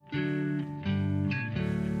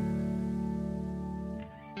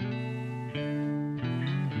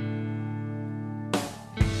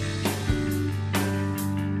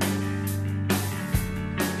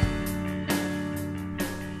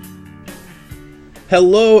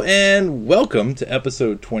Hello and welcome to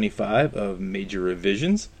episode 25 of Major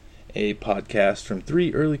Revisions, a podcast from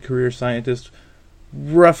three early career scientists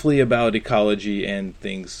roughly about ecology and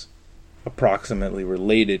things approximately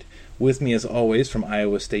related. With me as always from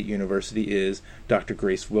Iowa State University is Dr.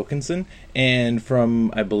 Grace Wilkinson, and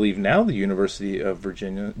from, I believe now, the University of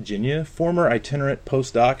Virginia, former itinerant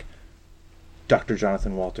postdoc, Dr.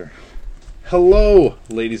 Jonathan Walter. Hello,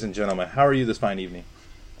 ladies and gentlemen. How are you this fine evening?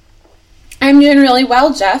 I'm doing really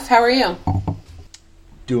well, Jeff. How are you?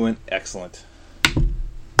 Doing excellent.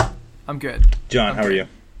 I'm good. John, how are you?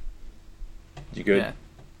 You good? Yeah.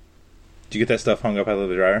 Did you get that stuff hung up out of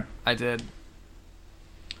the dryer? I did.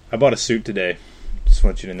 I bought a suit today. Just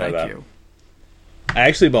want you to know Thank that. you. I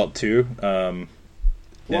actually bought two. And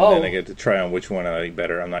Whoa. then I get to try on which one I like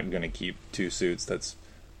better. I'm not going to keep two suits. That's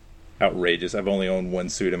outrageous. I've only owned one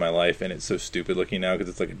suit in my life, and it's so stupid looking now because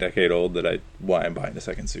it's like a decade old why I'm buying a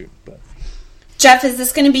second suit. But Jeff, is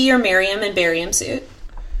this going to be your Miriam and Barium suit?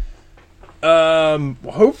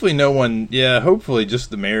 hopefully no one. Yeah, hopefully just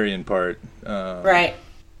the Marion part. Right.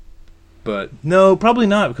 But no, probably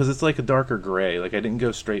not, because it's like a darker gray. Like, I didn't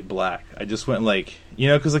go straight black. I just went like,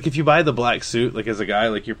 because like if you buy the black suit, like as a guy,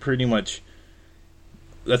 like you're pretty much,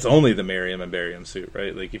 that's only the Merriam and Barium suit,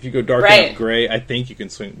 right? Like if you go dark enough gray, I think you can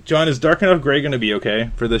swing. John, is dark enough gray going to be okay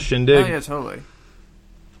for this shindig? Oh yeah, totally.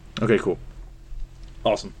 Okay, cool.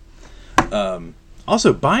 Awesome.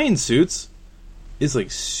 Also, buying suits is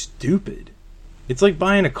like stupid. It's like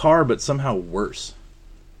buying a car, but somehow worse.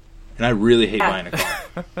 And I really hate buying a car.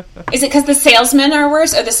 Is it because the salesmen are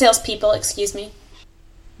worse, or the salespeople, excuse me?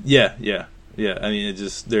 Yeah. I mean,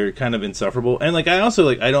 they're kind of insufferable. And, like, I also,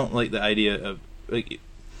 like, I don't like the idea of, like,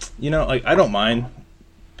 like, I don't mind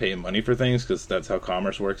paying money for things, because that's how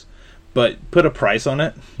commerce works. But put a price on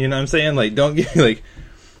it, you know what I'm saying? Like, don't get, I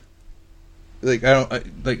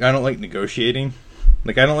don't like negotiating.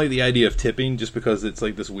 Like, I don't like the idea of tipping just because it's,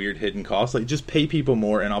 like, this weird hidden cost. Like, just pay people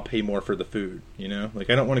more and I'll pay more for the food, Like,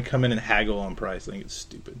 I don't want to come in and haggle on price. I think it's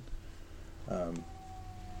stupid.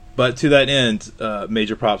 But to that end,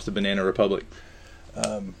 major props to Banana Republic.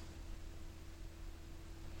 But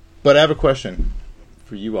I have a question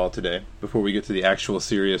for you all today before we get to the actual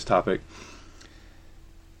serious topic.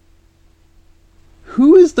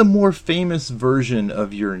 Who is the more famous version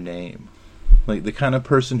of your name? Like the kind of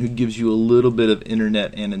person who gives you a little bit of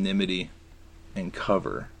internet anonymity and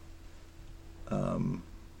cover. And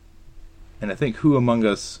I think who among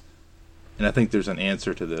us, and I think there's an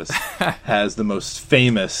answer to this, has the most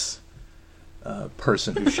famous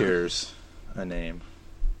person who shares a name?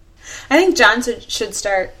 I think John should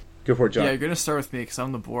start. Go for it, John. Yeah, you're gonna start with me because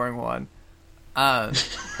I'm the boring one.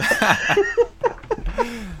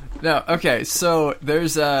 No, okay. So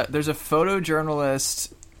there's a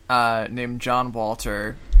photojournalist named John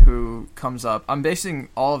Walter who comes up. I'm basing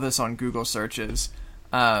all of this on Google searches.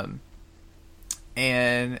 And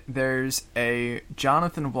there's a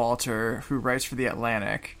Jonathan Walter who writes for The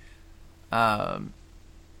Atlantic.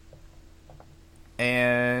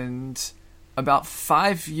 And about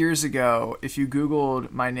 5 years ago, if you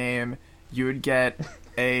Googled my name, you would get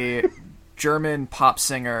a German pop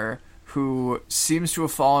singer who seems to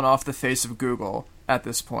have fallen off the face of Google at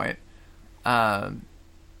this point.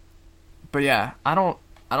 But yeah, I don't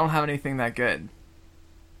have anything that good.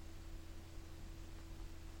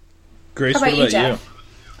 Grace, How about what you, about Jeff?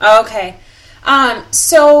 Okay.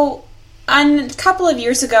 So a couple of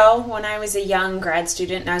years ago, when I was a young grad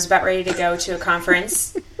student and I was about ready to go to a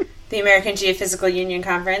conference, the American Geophysical Union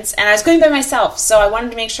conference, and I was going by myself, so I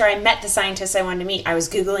wanted to make sure I met the scientists I wanted to meet. I was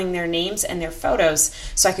Googling their names and their photos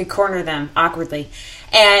so I could corner them awkwardly.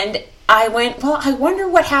 And I went, well, I wonder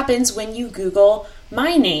what happens when you Google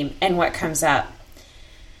my name and what comes up.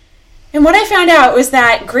 And what I found out was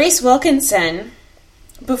that Grace Wilkinson,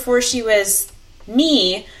 before she was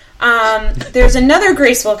me, there's another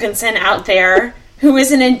Grace Wilkinson out there who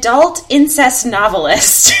is an adult incest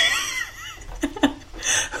novelist.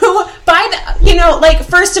 Who,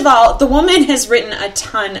 first of all, the woman has written a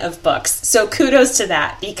ton of books. So kudos to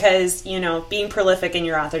that, because, being prolific in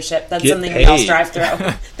your authorship, that's something we all strive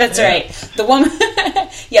through. That's right. The woman,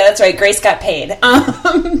 yeah, that's right. Grace got paid.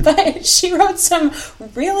 But she wrote some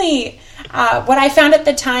really, what I found at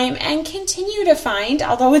the time and continue to find,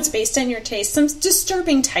 although it's based on your taste, some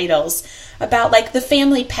disturbing titles about, like, the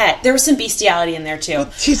family pet. There was some bestiality in there, too.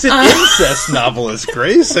 She's an incest novelist,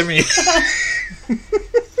 Grace. I mean...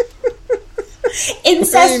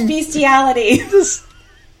 Incest bestiality.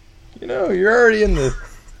 You're already in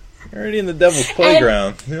the devil's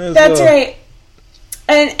playground. That's right.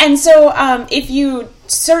 And so if you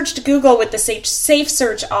searched Google with the safe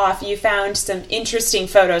search off, you found some interesting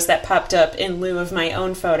photos that popped up in lieu of my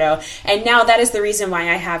own photo. And now that is the reason why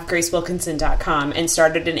I have GraceWilkinson.com and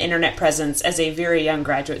started an internet presence as a very young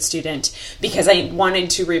graduate student, because I wanted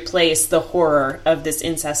to replace the horror of this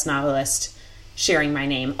incest novelist sharing my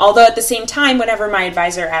name. Although at the same time, whenever my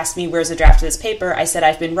advisor asked me, where's the draft of this paper, I said,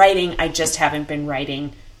 I've been writing, I just haven't been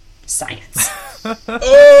writing science.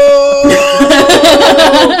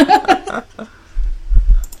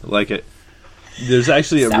 Like it. There's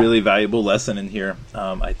actually a really valuable lesson in here.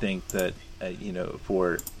 I think that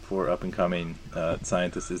for up and coming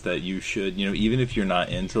scientists is that you should, even if you're not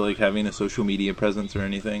into like having a social media presence or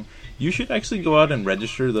anything, you should actually go out and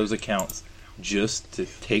register those accounts just to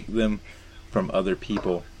take them from other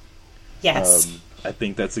people. Yes. I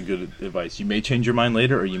think that's a good advice. You may change your mind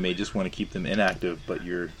later, or you may just want to keep them inactive, but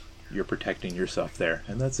you're protecting yourself there,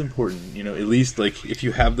 and that's important. At least like if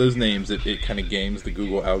you have those names, it kind of games the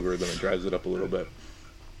Google algorithm and drives it up a little bit.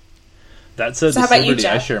 That said, so the celebrity you,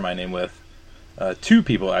 I share my name with, two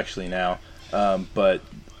people actually now, but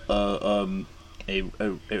a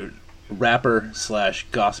rapper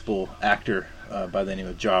 / gospel actor by the name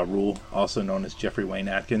of Ja Rule, also known as Jeffrey Wayne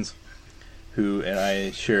Atkins, who and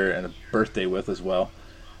I share a birthday with as well.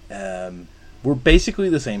 We're basically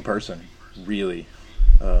the same person, really.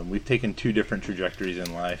 We've taken two different trajectories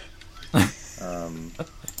in life. And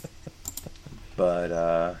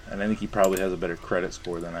I think he probably has a better credit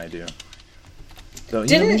score than I do. So,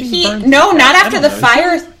 didn't he? No, not after the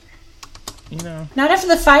fire. Not after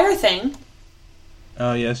the fire thing.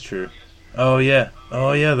 Oh, yeah, that's true. Oh, yeah,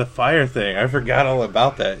 the fire thing. I forgot all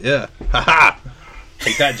about that. Yeah. Ha-ha!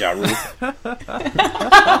 Take that, Ja Rule.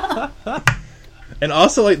 And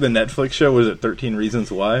also, like, the Netflix show, was it 13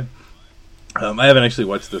 Reasons Why? I haven't actually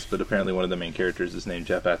watched this, but apparently one of the main characters is named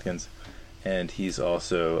Jeff Atkins, and he's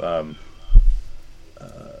also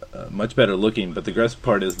much better looking. But the best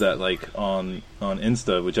part is that, like, on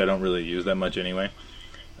Insta, which I don't really use that much anyway,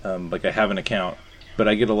 like, I have an account, but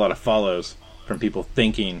I get a lot of follows from people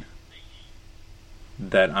thinking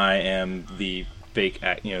that I am the fake,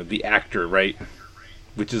 the actor, right?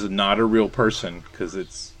 Which is not a real person, because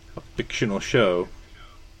it's a fictional show.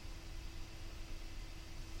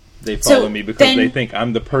 They follow me because they think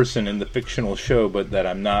I'm the person in the fictional show, but that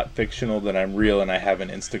I'm not fictional, that I'm real, and I have an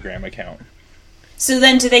Instagram account. So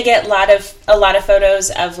then do they get a lot of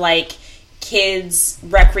photos of, like, kids'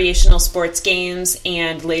 recreational sports games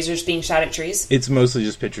and lasers being shot at trees? It's mostly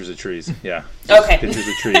just pictures of trees, yeah. Okay. Pictures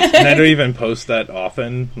of trees. And I don't even post that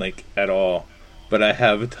often, like, at all. But I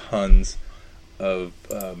have tons of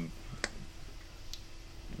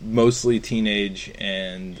mostly teenage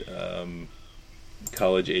and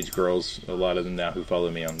college-age girls, a lot of them now, who follow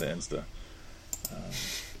me on the Insta.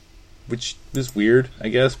 Which is weird, I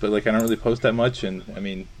guess, but like I don't really post that much, and I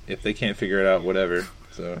mean, if they can't figure it out, whatever.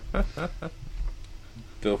 So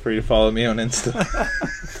feel free to follow me on Insta.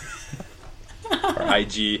 Or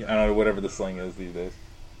IG, I don't know, whatever the slang is these days.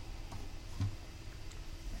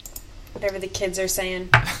 Whatever the kids are saying.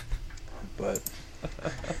 But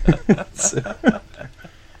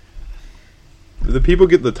the people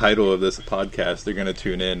get the title of this podcast, they're going to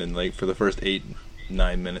tune in, and like for the first 8-9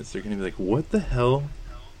 minutes, they're going to be like, what the hell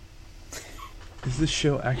is this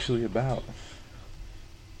show actually about?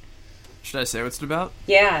 Should I say what it's about?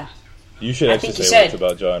 Yeah. You should actually say what it's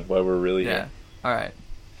about, John, while we're really here. Alright.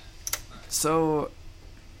 So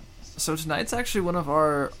tonight's actually one of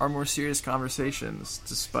our more serious conversations,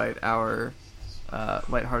 despite our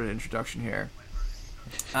lighthearted introduction here.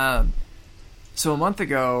 So a month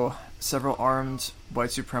ago, several armed white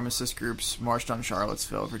supremacist groups marched on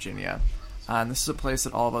Charlottesville, Virginia. And this is a place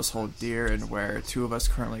that all of us hold dear and where two of us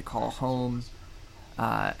currently call home.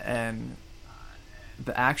 And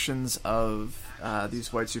the actions of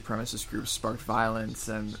these white supremacist groups sparked violence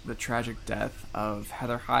and the tragic death of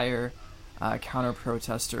Heather Heyer, a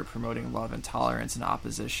counter-protester promoting love and tolerance in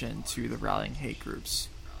opposition to the rallying hate groups.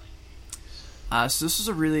 So this was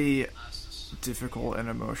a really difficult and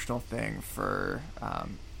emotional thing for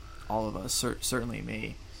all of us, certainly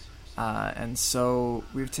me. And so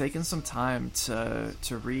we've taken some time to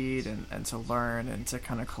read and to learn and to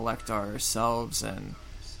kind of collect ourselves and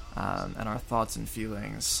our thoughts and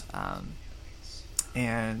feelings.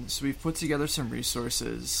 And so we've put together some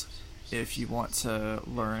resources if you want to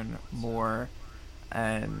learn more.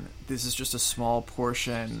 And this is just a small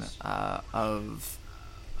portion of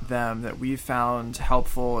them that we've found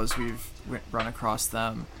helpful as we've run across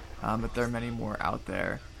them. But there are many more out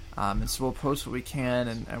there. And so we'll post what we can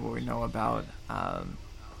and what we know about,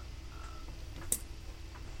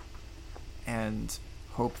 and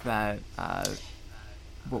hope that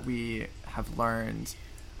what we have learned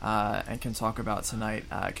and can talk about tonight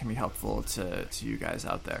can be helpful to you guys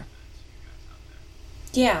out there.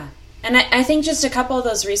 Yeah, and I think just a couple of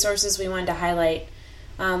those resources we wanted to highlight.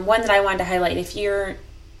 One that I wanted to highlight, if you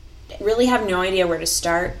really have no idea where to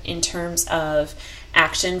start in terms of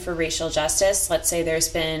action for racial justice, let's say there's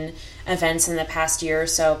been events in the past year or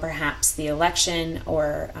so, perhaps the election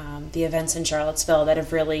or the events in Charlottesville that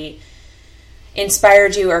have really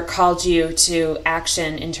inspired you or called you to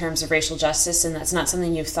action in terms of racial justice, and that's not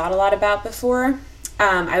something you've thought a lot about before,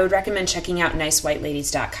 I would recommend checking out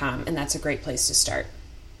nicewhiteladies.com, and that's a great place to start.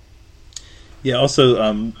 Yeah, also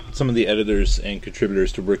some of the editors and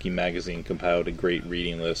contributors to Rookie Magazine compiled a great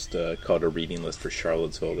reading list called A Reading List for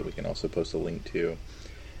Charlottesville that we can also post a link to.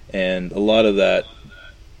 And a lot of that,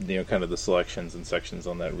 kind of the selections and sections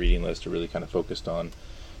on that reading list are really kind of focused on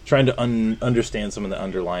trying to understand some of the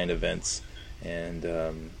underlying events and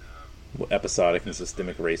episodic and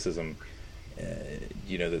systemic racism,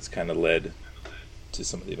 that's kind of led to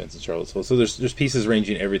some of the events in Charlottesville. So there's pieces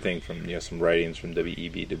ranging everything from some writings from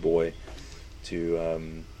W.E.B. Du Bois to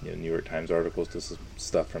New York Times articles to some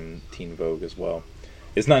stuff from Teen Vogue as well.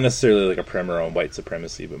 It's not necessarily like a primer on white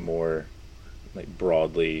supremacy, but more like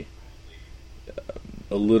broadly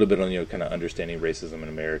a little bit on kind of understanding racism in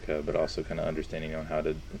America, but also kind of understanding on how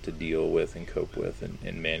to deal with and cope with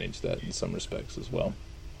and manage that in some respects as well.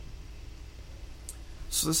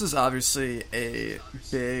 So this is obviously a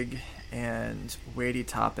big and weighty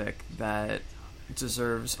topic that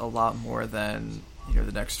deserves a lot more than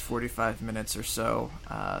the next 45 minutes or so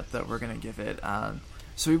that we're going to give it.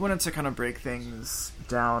 So we wanted to kind of break things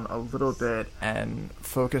down a little bit and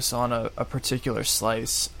focus on a particular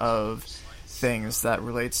slice of things that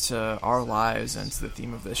relates to our lives and to the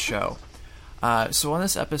theme of this show. So on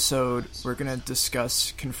this episode, we're going to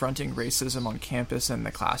discuss confronting racism on campus and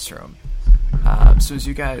the classroom. So as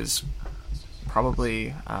you guys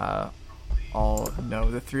probably all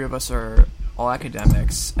know, the three of us are all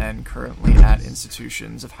academics and currently at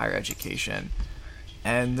institutions of higher education.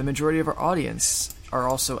 And the majority of our audience are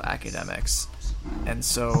also academics. And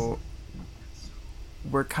so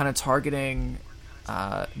we're kind of targeting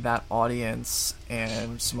that audience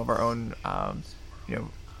and some of our own,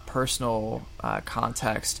 personal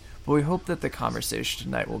context. But we hope that the conversation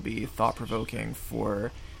tonight will be thought-provoking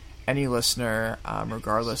for any listener,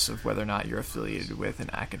 regardless of whether or not you're affiliated with an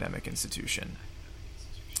academic institution.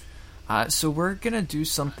 So we're gonna do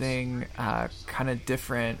something kind of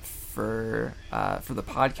different for the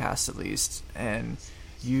podcast, at least, and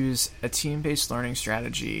use a team-based learning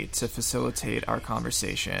strategy to facilitate our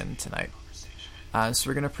conversation tonight. So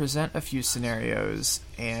we're gonna present a few scenarios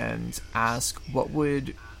and ask, what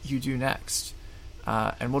would you do next?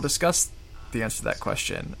 And we'll discuss the answer to that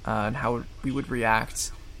question and how we would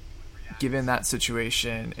react given that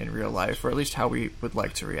situation in real life, or at least how we would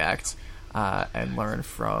like to react and learn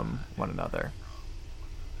from one another.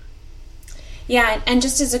 Yeah, and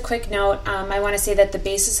just as a quick note, I want to say that the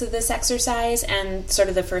basis of this exercise and sort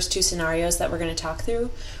of the first two scenarios that we're going to talk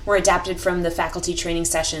through were adapted from the faculty training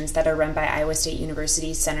sessions that are run by Iowa State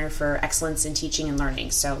University's Center for Excellence in Teaching and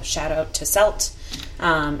Learning. So shout out to CELT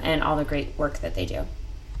and all the great work that they do.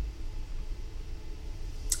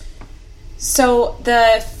 So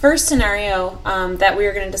the first scenario that we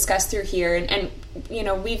are going to discuss through here, and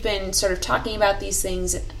we've been sort of talking about these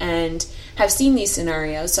things and have seen these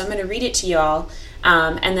scenarios, so I'm going to read it to you all,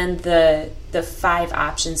 and then the 5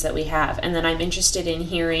 options that we have, and then I'm interested in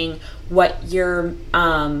hearing what your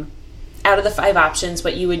out of the 5 options,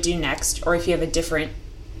 what you would do next, or if you have a different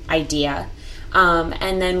idea,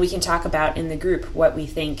 and then we can talk about in the group what we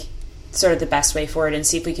think sort of the best way forward and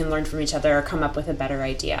see if we can learn from each other or come up with a better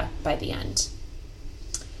idea by the end.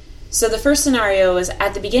 So the first scenario is,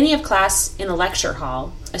 at the beginning of class in a lecture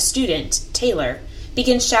hall, a student, Taylor,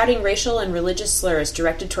 begins shouting racial and religious slurs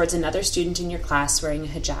directed towards another student in your class wearing a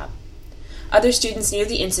hijab. Other students near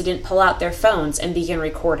the incident pull out their phones and begin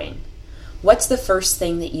recording. What's the first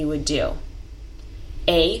thing that you would do?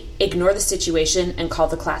 A, ignore the situation and call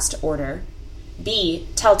the class to order. B,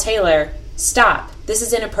 tell Taylor, stop, this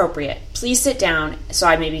is inappropriate. Please sit down so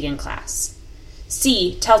I may begin class.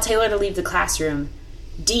 C, tell Taylor to leave the classroom.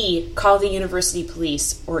 D, call the university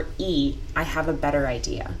police. Or E, I have a better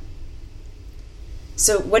idea.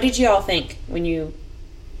 So what did you all think when you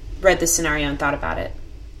read this scenario and thought about it?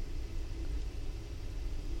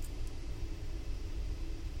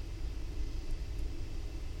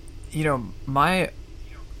 My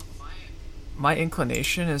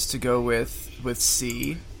inclination is to go with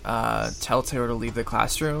C, tell Taylor to leave the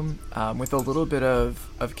classroom, with a little bit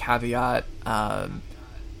of caveat.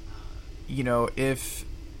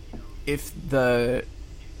 If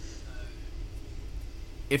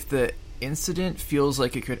if the incident feels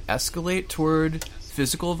like it could escalate toward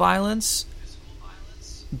physical violence,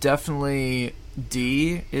 definitely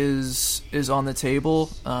D is on the table,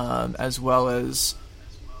 as well as,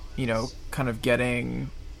 kind of getting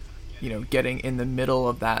in the middle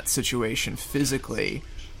of that situation physically,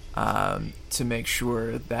 to make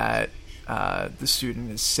sure that the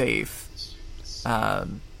student is safe.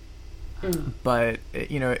 But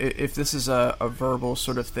if this is a verbal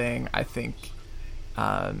sort of thing, I think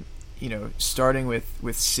starting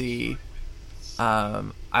with C,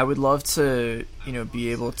 I would love to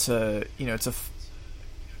be able to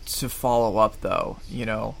to follow up, though.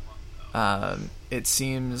 It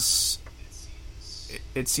seems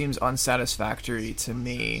unsatisfactory to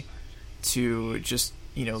me to just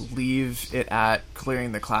leave it at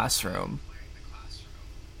clearing the classroom.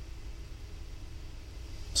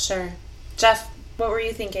 Sure. Jeff, what were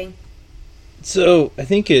you thinking? So I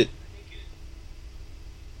think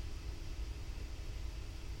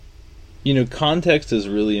context is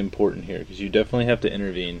really important here, because you definitely have to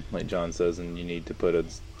intervene, like John says, and you need to put a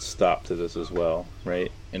stop to this as well,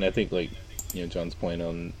 right? And I think, John's point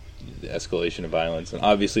on the escalation of violence, and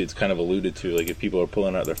obviously it's kind of alluded to, like if people are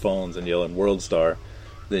pulling out their phones and yelling World Star,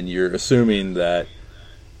 then you're assuming that,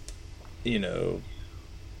 there's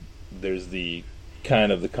the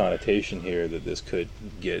kind of the connotation here that this could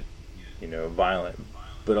get, violent.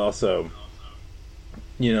 But also,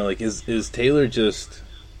 is Taylor just...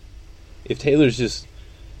 If Taylor's just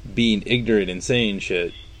being ignorant and saying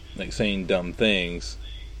shit, like saying dumb things,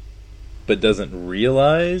 but doesn't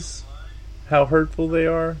realize how hurtful they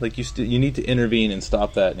are, like you need to intervene and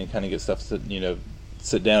stop that and kind of get stuff to,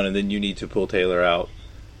 sit down, and then you need to pull Taylor out.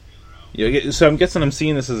 So I'm guessing I'm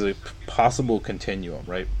seeing this as a possible continuum,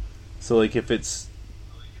 right? So like if it's...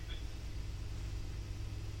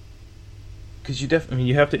 Because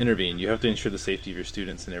you have to intervene. You have to ensure the safety of your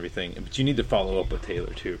students and everything. But you need to follow up with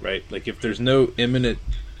Taylor too, right? Like if there's no imminent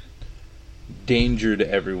danger to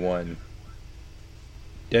everyone,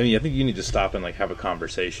 I think you need to stop and have a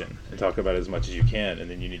conversation and talk about it as much as you can,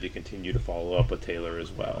 and then you need to continue to follow up with Taylor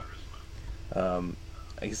as well. I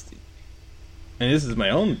guess, and this is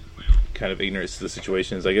my own kind of ignorance to the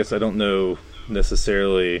situation. Is I guess I don't know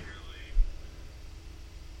necessarily.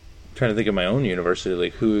 Trying to think of my own university,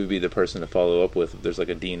 like who would be the person to follow up with if there's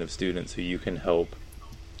a dean of students who you can help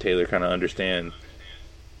Taylor kind of understand,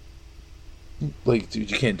 dude,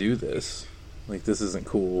 you can't do this, this isn't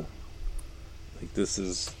cool, this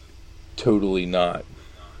is totally not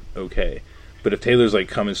okay. But if Taylor's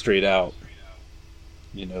coming straight out,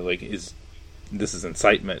 this is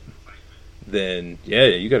incitement, then yeah,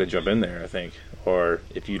 you got to jump in there, I think. Or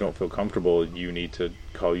if you don't feel comfortable, you need to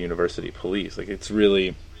call university police. It's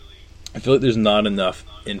really... I feel like there's not enough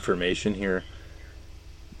information here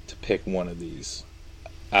to pick one of these.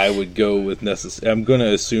 I would go with I'm going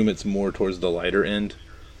to assume it's more towards the lighter end,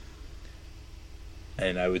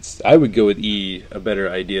 and I would go with E, a better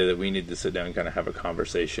idea that we need to sit down and kind of have a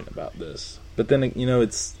conversation about this. But then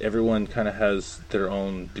it's everyone kind of has their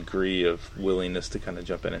own degree of willingness to kind of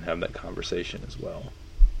jump in and have that conversation as well.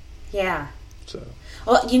 Yeah. So.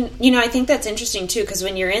 Well, I think that's interesting too, because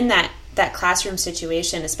when you're in that classroom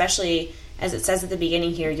situation, especially as it says at the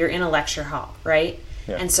beginning here, you're in a lecture hall, right?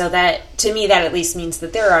 Yeah. And so that, to me, that at least means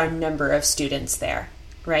that there are a number of students there,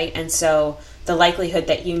 right? And so the likelihood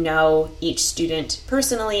that each student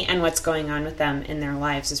personally and what's going on with them in their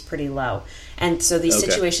lives is pretty low. And so these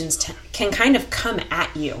situations can kind of come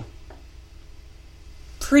at you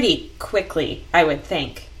pretty quickly, I would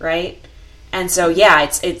think, right? And so, yeah,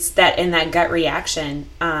 it's that in that gut reaction.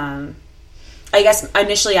 I guess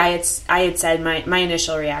initially I had said my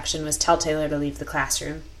initial reaction was tell Taylor to leave the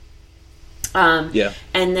classroom. And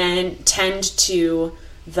then tend to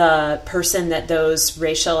the person that those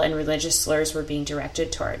racial and religious slurs were being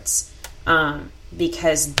directed towards,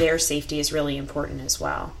 because their safety is really important as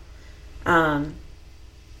well, and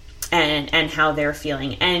how they're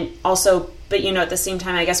feeling, and also. But at the same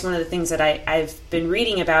time, I guess one of the things that I've been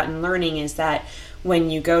reading about and learning is that when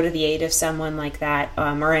you go to the aid of someone like that,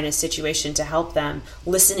 or in a situation to help them,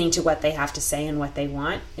 listening to what they have to say and what they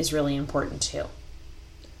want is really important too.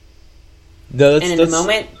 No, and in the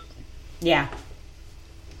moment, yeah.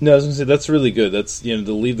 No, I was going to say, that's really good. That's, the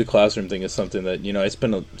leave the classroom thing is something that, I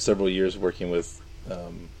spent several years working with,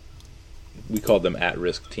 we called them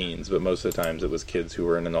at-risk teens, but most of the times it was kids who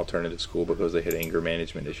were in an alternative school because they had anger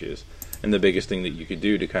management issues. And the biggest thing that you could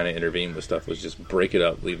do to kind of intervene with stuff was just break it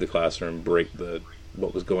up, leave the classroom, break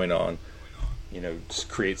what was going on, just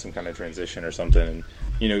create some kind of transition or something. And,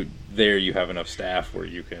 there you have enough staff where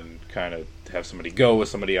you can kind of have somebody go with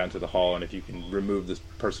somebody onto the hall, and if you can remove this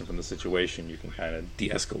person from the situation, you can kind of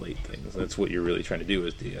de-escalate things. That's what you're really trying to do,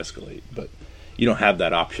 is de-escalate. But you don't have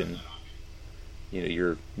that option.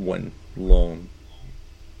 You're one lone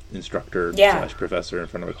instructor / professor in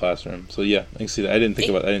front of a classroom. So yeah, I can see that. I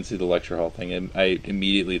didn't see the lecture hall thing. And I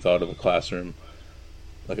immediately thought of a classroom,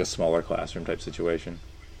 like a smaller classroom type situation.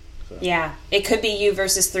 So. Yeah, it could be you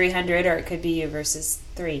versus 300, or it could be you versus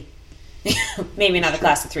 3. Maybe not a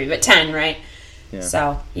class of 3, but 10, right? Yeah.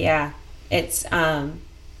 So yeah, it's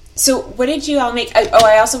So what did you all make?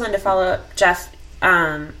 I also wanted to follow up, Jeff,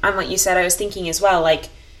 on what you said. I was thinking as well, like,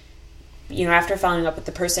 after following up with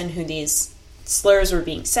the person who these slurs were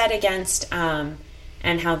being said against, and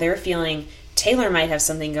how they're feeling, Taylor might have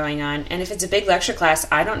something going on. And if it's a big lecture class,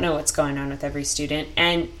 I don't know what's going on with every student.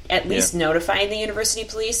 And at least notifying the university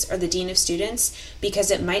police or the dean of students,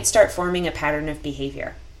 because it might start forming a pattern of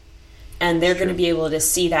behavior. And they're going to be able to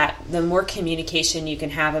see that. The more communication you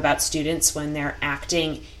can have about students when they're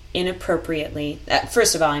acting inappropriately.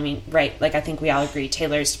 First of all, right, like I think we all agree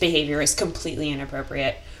Taylor's behavior is completely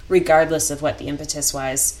inappropriate, regardless of what the impetus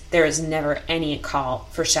was. There is never any call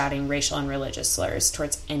for shouting racial and religious slurs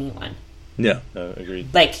towards anyone. Yeah,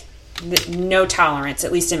 agreed. Like, no tolerance,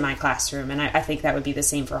 at least in my classroom, and I think that would be the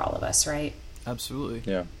same for all of us, right? Absolutely.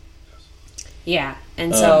 Yeah. Yeah,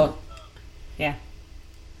 and so, yeah.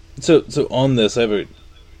 So on this, I have a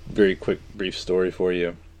very quick, brief story for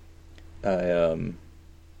you. I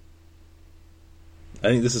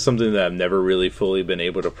think this is something that I've never really fully been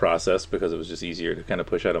able to process because it was just easier to kind of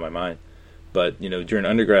push out of my mind. But, during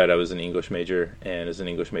undergrad, I was an English major, and as an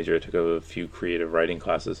English major, I took a few creative writing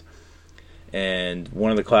classes. And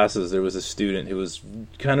one of the classes, there was a student who was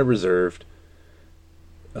kind of reserved,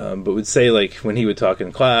 but would say, like, when he would talk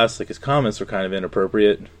in class, like, his comments were kind of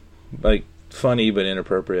inappropriate, like, funny but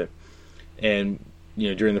inappropriate. And,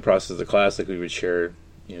 during the process of the class, like, we would share,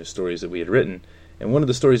 stories that we had written. And one of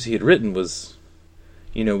the stories he had written was,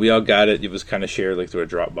 we all got it. It was kind of shared, like, through a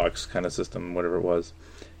Dropbox kind of system, whatever it was.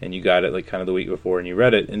 And you got it, like, kind of the week before, and you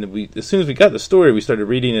read it. And as soon as we got the story, we started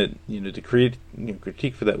reading it, to create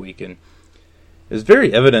critique for that week. And it was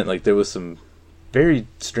very evident, like, there was some very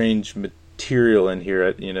strange material in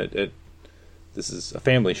here. This is a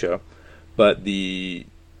family show, but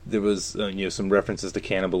there was some references to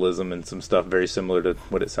cannibalism and some stuff very similar to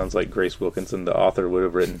what it sounds like Grace Wilkinson, the author, would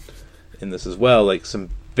have written in this as well. Like, some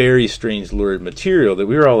very strange, lurid material that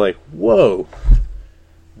we were all like, "Whoa,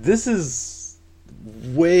 this is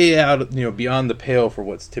way out, beyond the pale for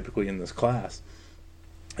what's typically in this class."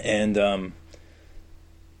 And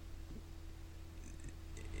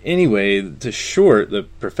anyway, the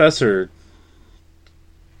professor,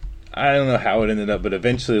 I don't know how it ended up, but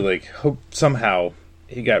eventually, like, somehow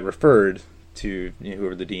he got referred to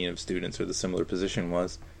whoever the dean of students or the similar position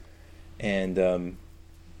was, and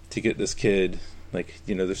to get this kid, like,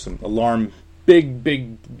 there's some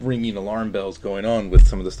big ringing alarm bells going on with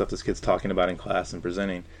some of the stuff this kid's talking about in class and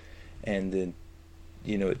presenting. And then,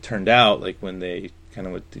 it turned out, like, when they kind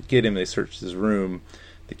of went to get him, they searched his room.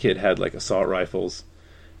 The kid had, like, assault rifles,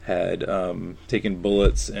 had taken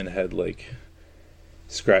bullets, and had, like,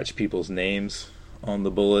 scratched people's names on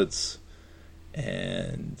the bullets.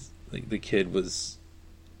 And, like, the kid was,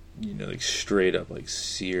 like, straight up, like,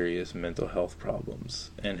 serious mental health problems,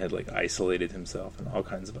 and had, like, isolated himself and all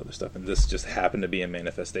kinds of other stuff. And this just happened to be a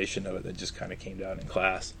manifestation of it that just kind of came down in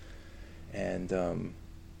class. And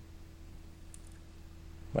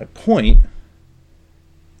my point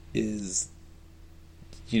is,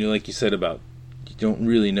 like you said about you don't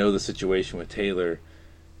really know the situation with Taylor,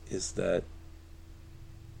 is that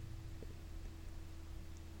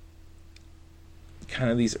kind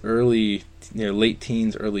of these early, late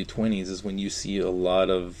teens, early 20s is when you see a lot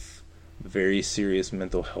of very serious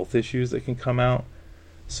mental health issues that can come out.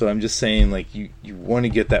 So I'm just saying, like, you want to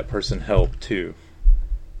get that person help too,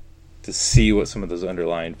 to see what some of those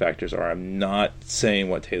underlying factors are. I'm not saying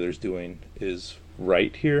what Taylor's doing is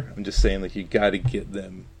right here. I'm just saying, like, you got to get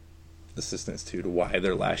them assistance to why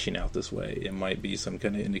they're lashing out this way. It might be some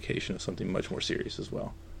kind of indication of something much more serious as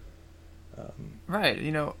well. Right.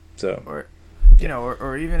 So. Or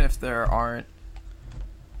even if there aren't,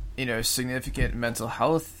 significant mental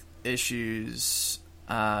health issues,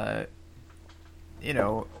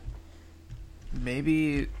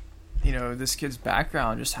 maybe, this kid's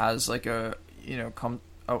background just has, like, a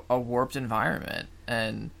warped environment,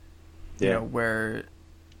 and, where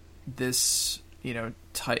this,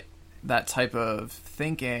 that type of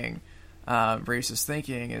thinking, racist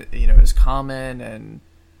thinking, is common and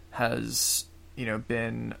has,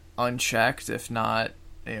 been unchecked, if not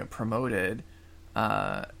promoted,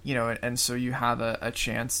 and so you have a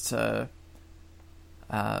chance to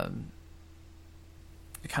kind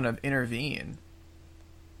of intervene.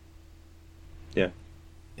 Yeah.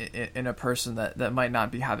 In a person that might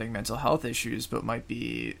not be having mental health issues, but might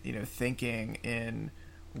be, thinking in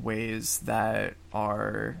ways that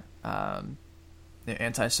are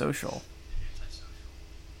antisocial.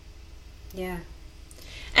 Yeah.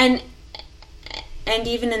 And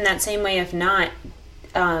even in that same way of not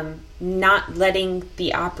letting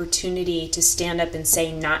the opportunity to stand up and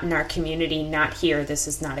say, not in our community, not here, this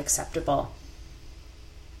is not acceptable.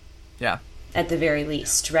 Yeah. At the very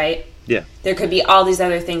least, right? Yeah. There could be all these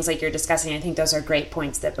other things like you're discussing. I think those are great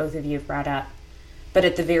points that both of you have brought up. But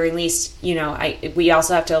at the very least, we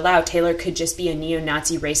also have to allow Taylor could just be a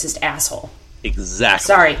neo-Nazi racist asshole. Exactly.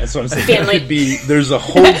 Sorry. That's what I'm saying. Family. There's a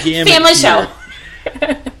whole gamut Family here. show.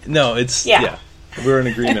 No, it's... Yeah. We're in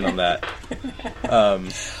agreement on that.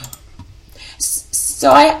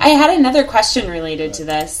 So I had another question related to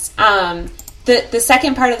this. The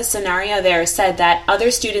second part of the scenario there said that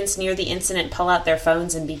other students near the incident pull out their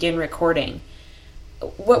phones and begin recording.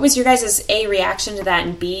 What was your guys' A, reaction to that,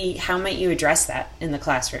 and B, how might you address that in the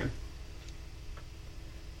classroom?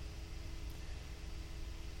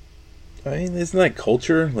 I mean, isn't that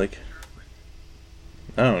culture? Like,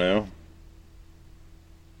 I don't know.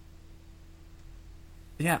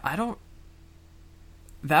 Yeah, I don't...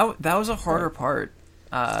 That was a harder part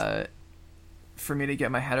for me to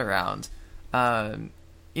get my head around.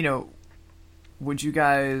 Would you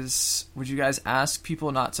guys ask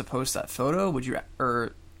people not to post that photo? Would you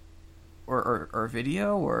or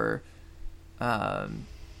video or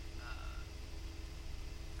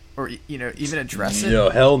even address it? No,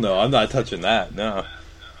 hell no. I'm not touching that. No.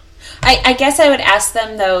 I guess I would ask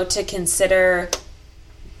them though to consider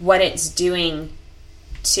what it's doing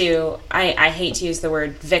to, I hate to use the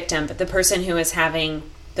word victim, but the person who is having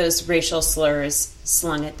those racial slurs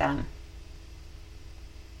slung at them.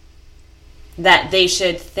 That they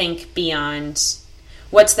should think beyond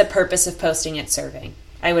what's the purpose of posting it serving.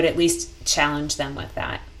 I would at least challenge them with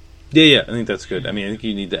that. Yeah, I think that's good. I mean, I think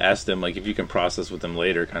you need to ask them, like, if you can process with them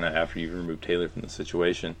later, kind of after you've removed Taylor from the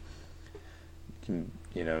situation. You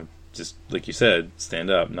can, just like you said,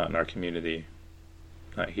 stand up, not in our community,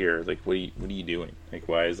 not here. Like, what are you doing? Like,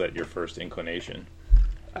 why is that your first inclination?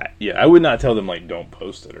 I would not tell them, like, don't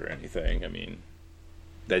post it or anything. I mean,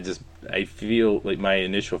 I feel like my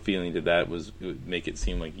initial feeling to that was it would make it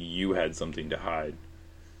seem like you had something to hide.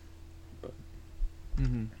 But.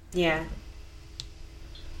 Mm-hmm. Yeah.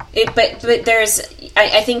 But there's,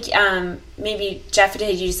 I think maybe, Jeff,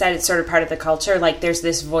 you said it's sort of part of the culture. Like, there's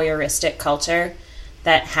this voyeuristic culture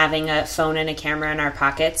that having a phone and a camera in our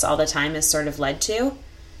pockets all the time is sort of led to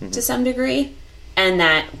some degree. And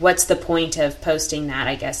that what's the point of posting that,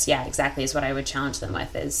 I guess, yeah, exactly, is what I would challenge them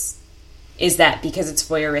with is that because it's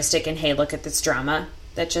voyeuristic and, hey, look at this drama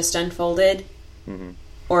that just unfolded? Mm-hmm.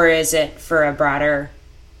 Or is it for a broader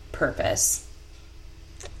purpose?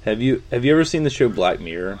 Have you ever seen the show Black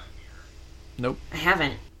Mirror? Nope. I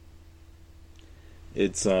haven't.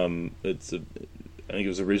 It's I think it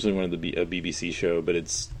was originally a BBC show, but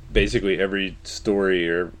it's basically every story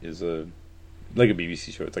is like a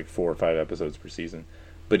BBC show. It's like 4 or 5 episodes per season,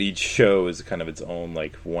 but each show is kind of its own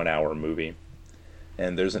like 1 hour movie.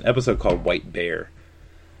 And there's an episode called White Bear,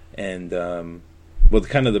 and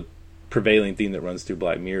kind of the prevailing theme that runs through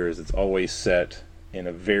Black Mirror is it's always set in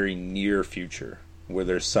a very near future where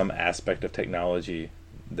there's some aspect of technology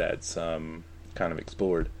that's kind of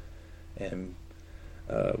explored. And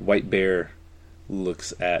White Bear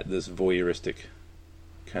looks at this voyeuristic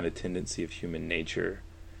kind of tendency of human nature.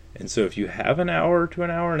 And so if you have an hour to an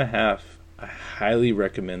hour and a half, I highly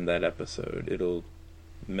recommend that episode. It'll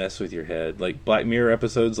mess with your head. Like, Black Mirror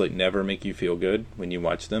episodes like never make you feel good when you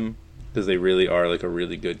watch them, because they really are like a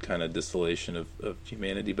really good kind of distillation of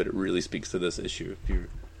humanity, but it really speaks to this issue.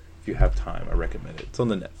 If you have time, I recommend it. It's on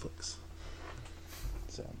the Netflix.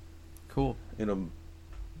 So cool.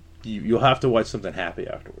 You'll have to watch something happy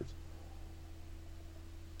afterwards.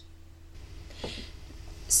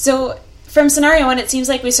 So from scenario 1, it seems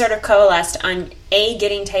like we sort of coalesced on A,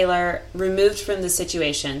 getting Taylor removed from the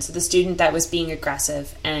situation, so the student that was being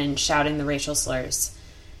aggressive and shouting the racial slurs.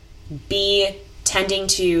 B, tending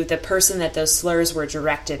to the person that those slurs were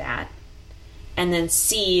directed at. And then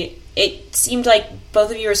C, it seemed like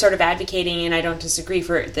both of you were sort of advocating, and I don't disagree,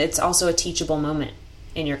 for it's also a teachable moment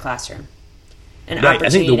in your classroom. An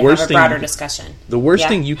opportunity to have a broader discussion. The worst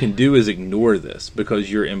thing you can do is ignore this,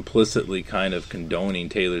 because you're implicitly kind of condoning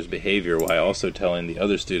Taylor's behavior while also telling the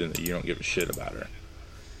other student that you don't give a shit about her.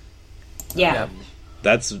 Yeah.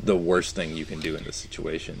 That's the worst thing you can do in this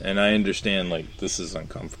situation. And I understand, like, this is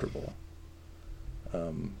uncomfortable.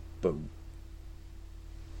 But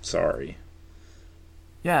sorry.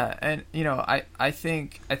 Yeah, and I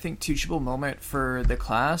think teachable moment for the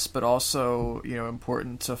class, but also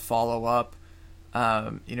important to follow up.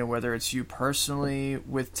 Whether it's you personally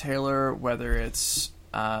with Taylor, whether it's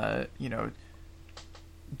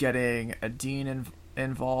getting a dean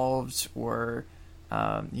involved or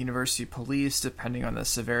university police, depending on the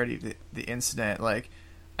severity of the incident. Like,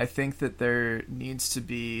 I think that there needs to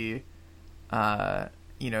be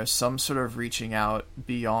some sort of reaching out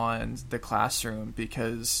beyond the classroom,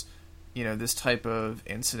 because this type of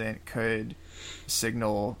incident could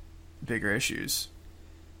signal bigger issues.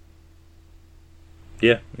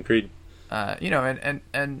 Yeah, agreed. We're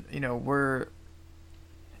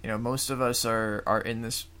most of us are in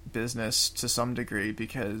this business to some degree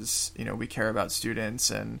because we care about students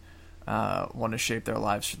and want to shape their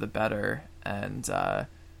lives for the better, and that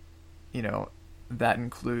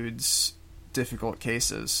includes difficult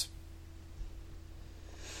cases.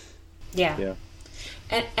 Yeah.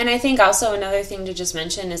 And I think also another thing to just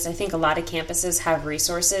mention is I think a lot of campuses have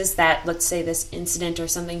resources that, let's say this incident or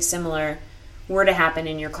something similar were to happen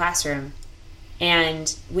in your classroom,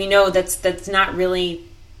 and we know that's not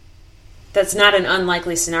an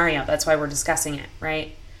unlikely scenario. That's why we're discussing it,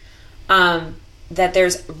 right? That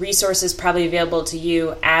there's resources probably available to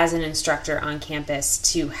you as an instructor on campus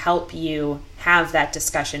to help you have that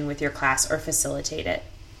discussion with your class or facilitate it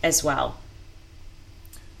as well.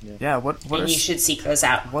 Yeah, what and you should seek those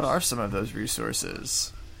out. What are some of those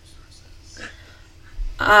resources?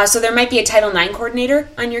 So there might be a Title IX coordinator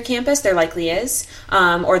on your campus. There likely is.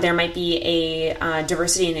 Or there might be a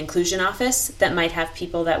diversity and inclusion office that might have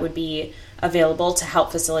people that would be available to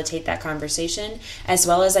help facilitate that conversation, as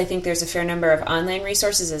well as I think there's a fair number of online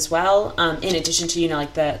resources as well, in addition to,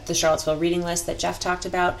 like the Charlottesville reading list that Jeff talked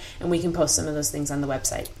about, and we can post some of those things on the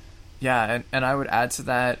website. Yeah, and I would add to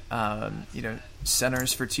that,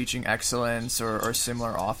 Centers for Teaching Excellence or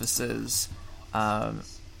similar offices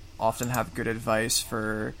often have good advice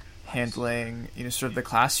for handling, sort of the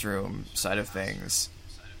classroom side of things.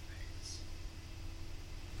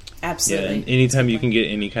 Absolutely. Yeah, and anytime you can get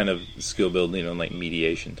any kind of skill building on like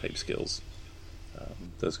mediation type skills,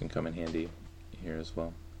 those can come in handy here as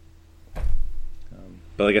well.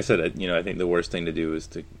 But like I said, I think the worst thing to do is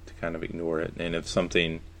to kind of ignore it. And if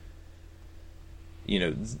something,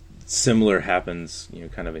 similar happens,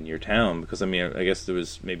 kind of in your town, because I guess there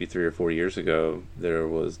was maybe 3 or 4 years ago, there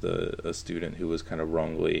was a student who was kind of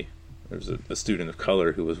wrongly, there was a student of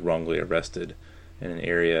color who was wrongly arrested in an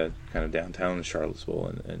area kind of downtown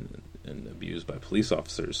Charlottesville and abused by police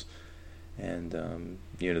officers. And,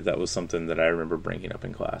 that was something that I remember bringing up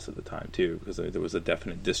in class at the time, too, because there was a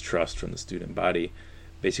definite distrust from the student body,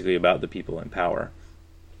 basically about the people in power,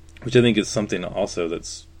 which I think is something also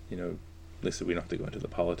that's, at least we don't have to go into the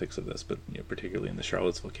politics of this, but particularly in the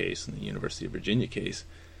Charlottesville case and the University of Virginia case,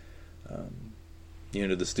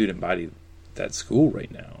 the student body, that school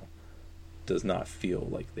right now, does not feel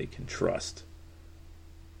like they can trust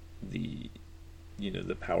the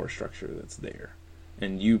power structure that's there.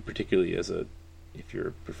 And you, particularly if you're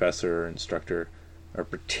a professor or instructor, or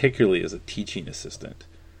particularly as a teaching assistant,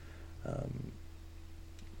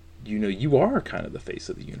 you are kind of the face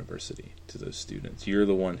of the university to those students. You're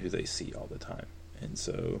the one who they see all the time. And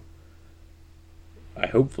so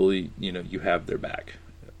hopefully, you have their back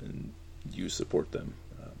and you support them.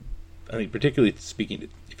 I think particularly speaking to,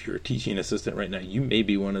 if you're a teaching assistant right now, you may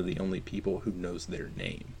be one of the only people who knows their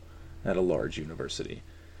name at a large university.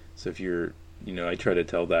 So if you're, I try to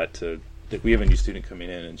tell that to, like, we have a new student coming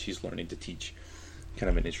in and she's learning to teach kind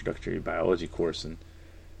of an introductory biology course, and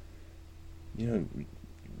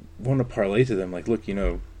want to parlay to them, like, look,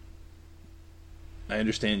 I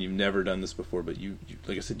understand you've never done this before, but you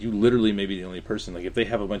like I said, you literally may be the only person. Like, if they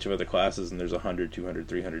have a bunch of other classes and there's 100, 200,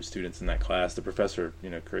 300 students in that class, the professor,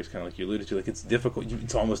 Curry's kind of like you alluded to, like, it's difficult,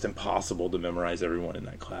 it's almost impossible to memorize everyone in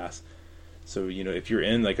that class. So, if you're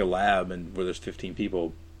in, like, a lab and where there's 15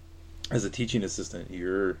 people, as a teaching assistant,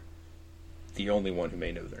 you're the only one who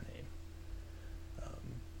may know their name.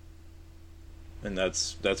 And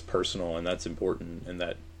that's personal, and that's important, and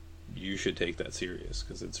that you should take that serious,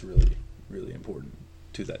 because it's really, really important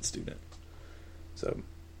to that student. So,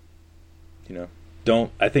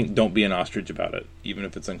 don't be an ostrich about it, even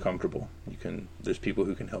if it's uncomfortable. There's people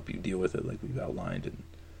who can help you deal with it, like we've outlined, and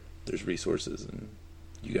there's resources, and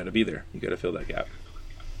you got to be there. You got to fill that gap.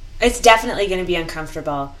 It's definitely going to be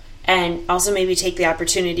uncomfortable, and also maybe take the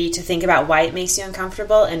opportunity to think about why it makes you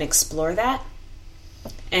uncomfortable and explore that,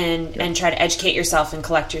 and try to educate yourself and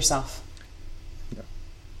collect yourself.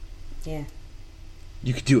 Yeah.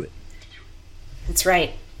 You could do it. That's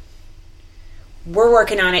right. We're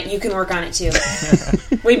working on it. You can work on it too.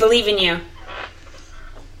 We believe in you.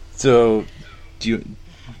 So, do you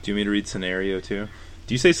want me to read scenario too?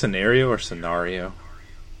 Do you say scenario or scenario?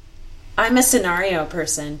 I'm a scenario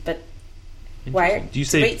person, but why? Do you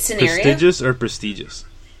say scenario? prestigious or prestigious?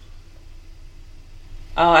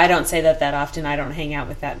 Oh, I don't say that often. I don't hang out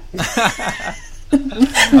with that.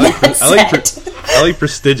 I like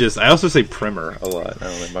prestigious. I also say primer a lot. I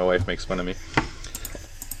don't know, my wife makes fun of me.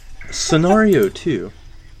 Scenario 2.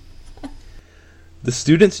 The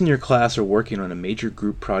students in your class are working on a major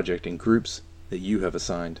group project in groups that you have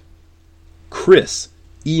assigned. Chris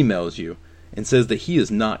emails you and says that he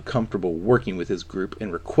is not comfortable working with his group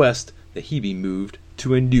and requests that he be moved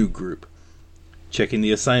to a new group. Checking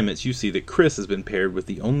the assignments, you see that Chris has been paired with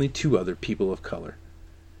the only 2 other people of color.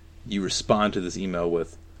 You respond to this email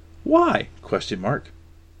with, "Why?" ?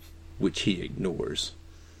 Which he ignores.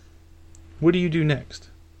 What do you do next?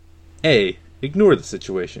 A. Ignore the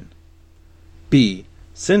situation. B.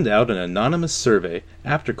 Send out an anonymous survey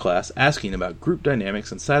after class asking about group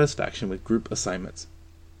dynamics and satisfaction with group assignments.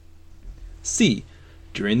 C.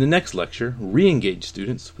 During the next lecture, re-engage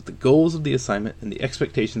students with the goals of the assignment and the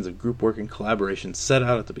expectations of group work and collaboration set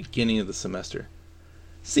out at the beginning of the semester.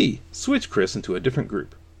 C. Switch Chris into a different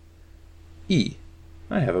group. E.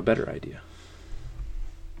 I have a better idea.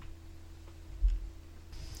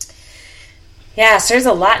 Yeah, so there's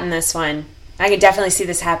a lot in this one. I could definitely see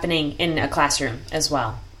this happening in a classroom as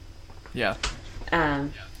well. Yeah.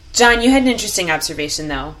 John, you had an interesting observation,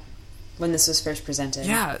 though, when this was first presented.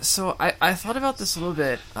 Yeah, so I thought about this a little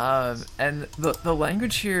bit, and the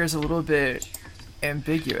language here is a little bit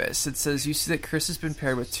ambiguous. It says, you see that Chris has been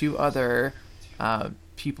paired with 2 other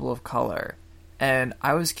people of color. And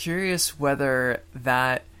I was curious whether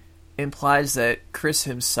that implies that Chris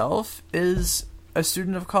himself is a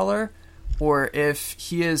student of color, or if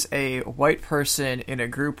he is a white person in a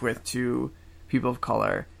group with 2 people of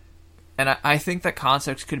color. And I think that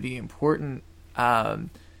context could be important.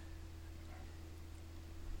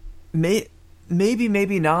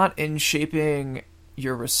 Maybe not in shaping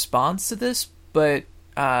your response to this, but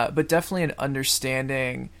definitely in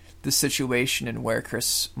understanding the situation and where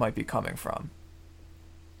Chris might be coming from.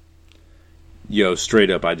 Yo, straight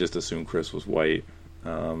up, I just assumed Chris was white.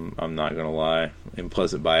 I'm not gonna lie,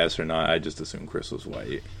 implicit bias or not, I just assumed Chris was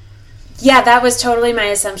white. Yeah, that was totally my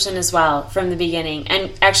assumption as well from the beginning.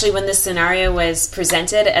 And actually, when this scenario was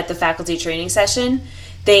presented at the faculty training session,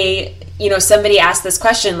 somebody asked this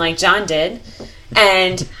question like John did,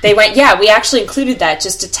 and they went, yeah, we actually included that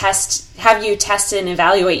just to have you test and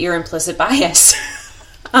evaluate your implicit bias.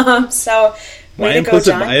 So my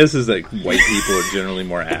implicit bias is that white people are generally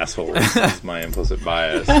more assholes. That's my implicit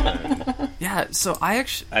bias. Yeah, so I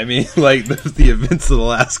mean, like, the events of the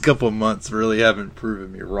last couple of months really haven't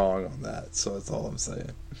proven me wrong on that, so that's all I'm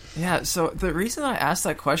saying. Yeah, so the reason I asked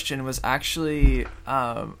that question was actually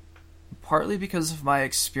partly because of my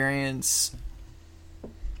experience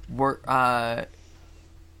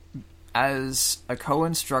as a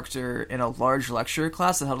co-instructor in a large lecture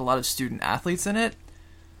class that had a lot of student athletes in it.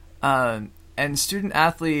 And student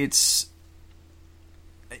athletes,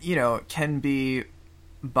 can be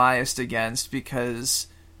biased against because,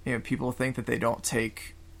 people think that they don't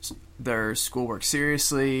take their schoolwork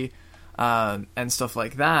seriously, and stuff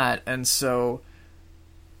like that. And so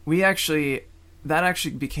that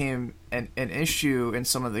actually became an issue in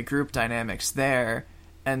some of the group dynamics there.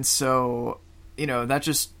 And so, that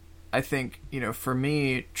just, I think, for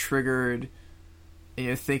me, triggered,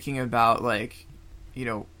 thinking about,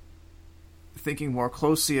 thinking more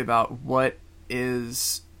closely about what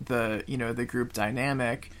is the group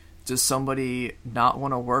dynamic. Does somebody not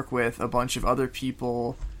want to work with a bunch of other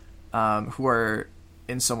people who are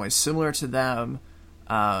in some way similar to them,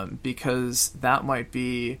 because that might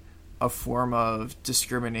be a form of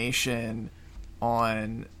discrimination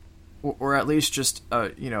on, or at least just a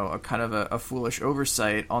kind of a foolish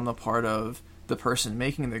oversight on the part of the person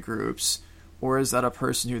making the groups, or is that a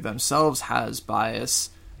person who themselves has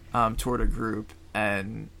bias toward a group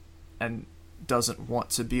and doesn't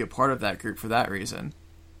want to be a part of that group for that reason?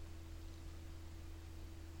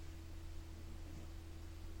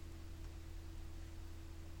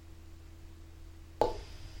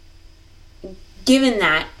 Given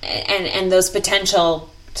that and those potential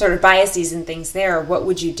sort of biases and things there, what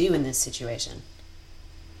would you do in this situation?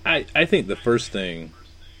 I think the first thing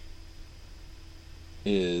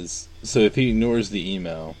is, so if he ignores the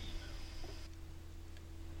email,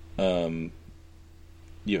 I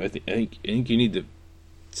think you need to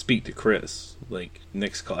speak to Chris, like,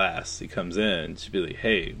 next class he comes in, should be like,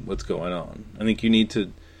 hey, what's going on? I think you need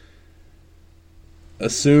to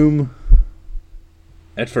assume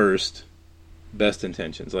at first best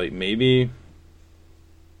intentions. Like, maybe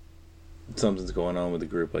something's going on with the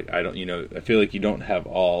group. Like, I feel like you don't have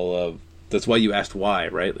all of, that's why you asked why,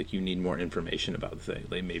 right? Like, you need more information about the thing.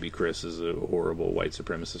 Like, maybe Chris is a horrible white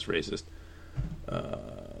supremacist racist.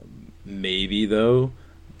 Maybe, though,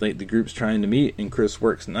 like, the group's trying to meet and Chris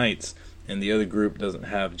works nights and the other group doesn't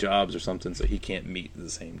have jobs or something, so he can't meet at the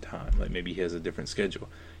same time. Like, maybe he has a different schedule.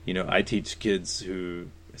 I teach kids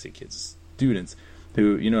students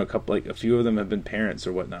who, a few of them have been parents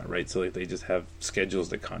or whatnot, right? So, like, they just have schedules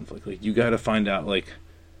that conflict. Like, you got to find out, like,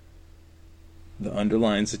 the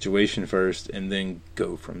underlying situation first and then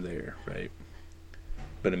go from there, right?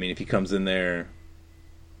 But, I mean, if he comes in there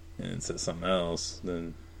and says something else,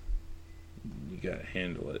 then you got to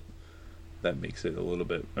handle it. That makes it a little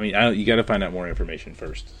bit... I mean, you got to find out more information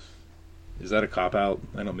first. Is that a cop-out?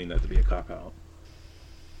 I don't mean that to be a cop-out.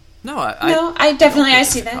 No, I definitely I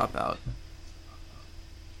see that. Cop-out.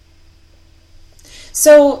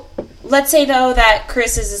 So, let's say, though, that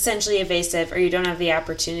Chris is essentially evasive or you don't have the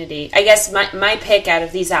opportunity. I guess my pick out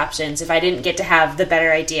of these options, if I didn't get to have the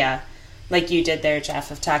better idea, like you did there, Jeff,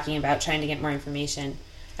 of talking about trying to get more information,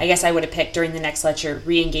 I guess I would have picked during the next lecture,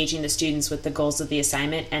 re-engaging the students with the goals of the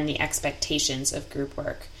assignment and the expectations of group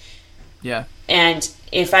work. Yeah. And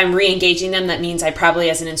if I'm re-engaging them, that means I probably,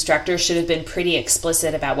 as an instructor, should have been pretty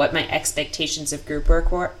explicit about what my expectations of group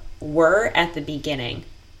work were at the beginning.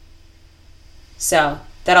 So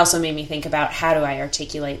that also made me think about how do I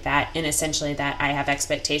articulate that, and essentially that I have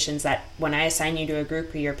expectations that when I assign you to a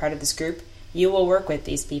group or you're part of this group, you will work with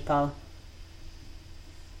these people.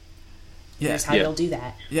 Here's how you'll do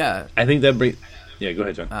that. Yeah. I think that Yeah, go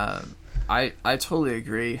ahead, John. I totally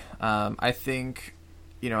agree. I think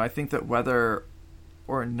that whether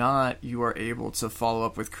or not you are able to follow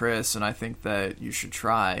up with Chris, and I think that you should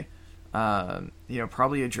try,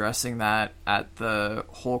 probably addressing that at the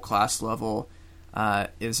whole class level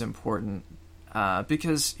is important.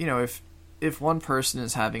 Because, if one person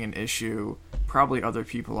is having an issue, probably other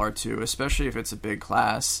people are too, especially if it's a big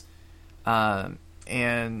class. And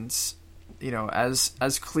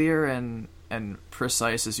as clear and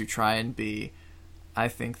precise as you try and be, I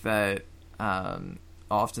think that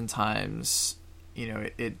oftentimes,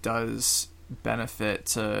 it does benefit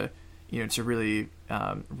to really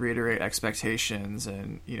reiterate expectations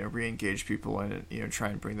and, re-engage people and, try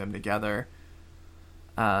and bring them together.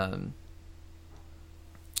 And,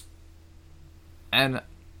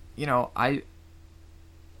 I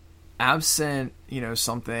absent,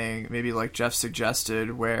 something maybe like Jeff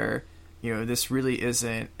suggested where, this really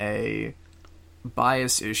isn't a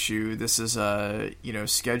bias issue. This is a,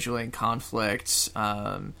 scheduling conflict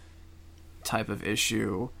type of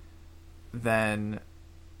issue. Then,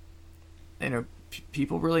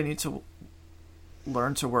 people really need to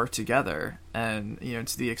learn to work together. And,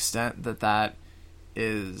 to the extent that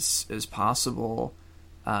is possible,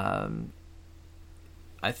 I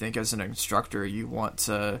think as an instructor, you want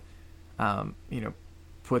to,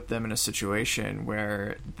 put them in a situation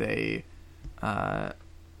where they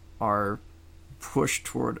are pushed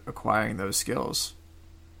toward acquiring those skills.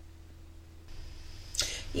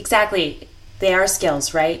 Exactly. They are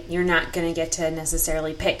skills, right? You're not going to get to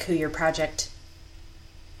necessarily pick who your project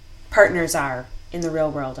partners are in the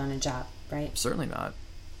real world on a job, right? Certainly not.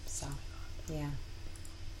 So, yeah.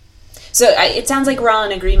 So it sounds like we're all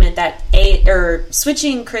in agreement that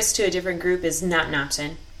switching Chris to a different group is not an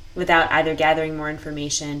option without either gathering more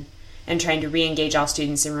information and trying to re-engage all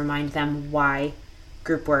students and remind them why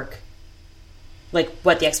group work, like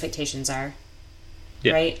what the expectations are,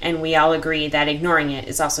 right? And we all agree that ignoring it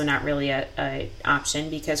is also not really a option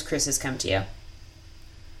because Chris has come to you.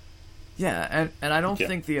 Yeah, and I don't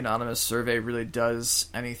think the anonymous survey really does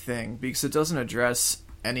anything because it doesn't address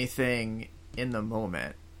anything in the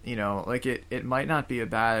moment. Like it might not be a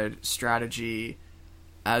bad strategy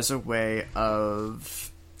as a way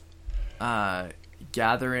of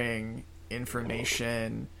gathering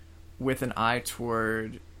information with an eye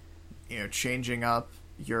toward, changing up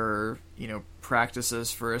your,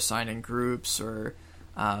 practices for assigning groups or,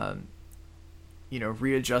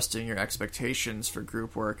 readjusting your expectations for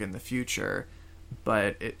group work in the future.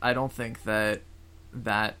 But I don't think that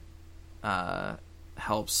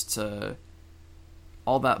helps to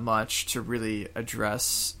all that much to really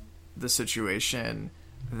address the situation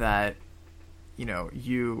that,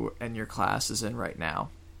 you and your class is in right now.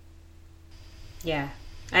 Yeah,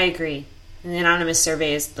 I agree. An anonymous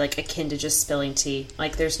survey is like akin to just spilling tea.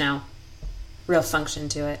 Like there's no real function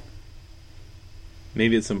to it.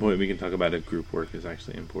 Maybe at some point we can talk about if group work is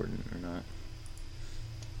actually important or not.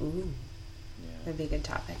 Ooh, Yeah. that'd be a good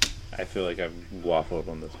topic. I feel like I've waffled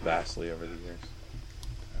on this vastly over the years.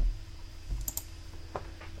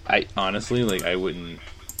 I honestly, like, I wouldn't...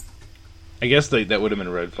 I guess that would have been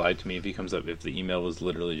a red flag to me if he comes up, if the email was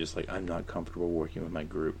literally just like, I'm not comfortable working with my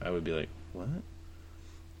group. I would be like, what?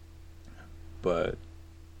 But...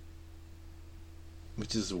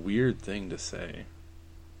 which is a weird thing to say.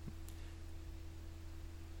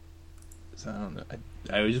 So I don't know.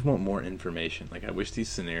 I just want more information. Like, I wish these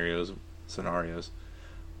scenarios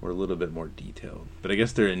were a little bit more detailed. But I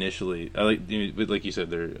guess they're initially, like you said,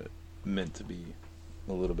 they're meant to be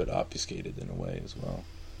a little bit obfuscated in a way as well.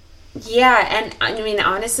 Yeah, and I mean,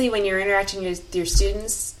 honestly, when you're interacting with your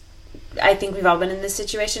students, I think we've all been in this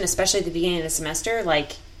situation, especially at the beginning of the semester.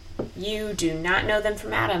 Like, you do not know them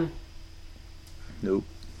from Adam. Nope.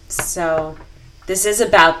 So, this is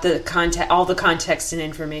about the all the context and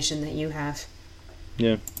information that you have.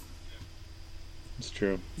 Yeah. It's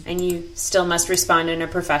true. And you still must respond in a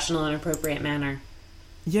professional and appropriate manner.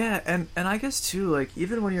 Yeah, and I guess too, like,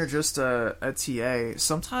 even when you're just a TA,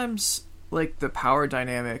 sometimes, like, the power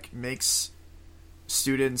dynamic makes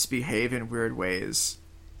students behave in weird ways.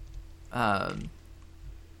 And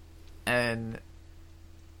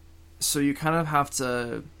so you kind of have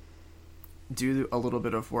to do a little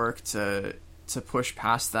bit of work to push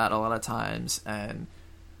past that a lot of times, and,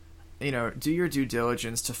 you know, do your due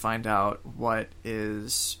diligence to find out what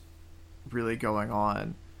is really going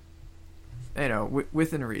on, you know,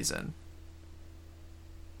 within reason.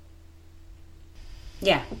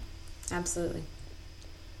 Yeah, absolutely.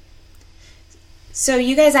 So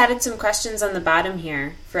you guys added some questions on the bottom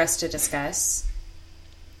here for us to discuss.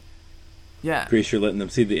 Yeah. Pretty sure letting them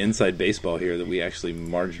see the inside baseball here that we actually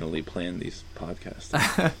marginally plan these podcasts.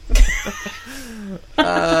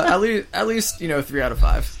 At least, you know, 3 out of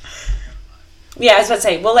 5. Yeah, I was about to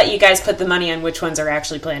say, we'll let you guys put the money on which ones are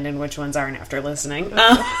actually planned and which ones aren't after listening.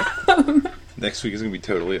 Next week is going to be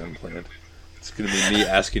totally unplanned. It's going to be me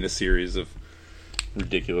asking a series of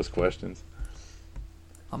ridiculous questions.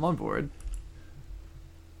 I'm on board.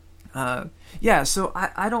 Yeah, so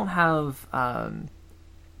I don't have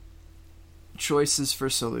choices for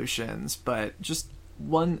solutions, but just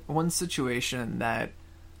one situation that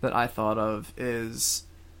I thought of is,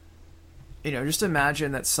 you know, just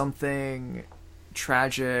imagine that something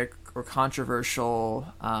tragic or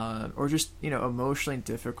controversial or just, you know, emotionally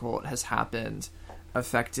difficult has happened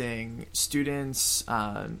affecting students,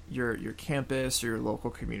 your campus or your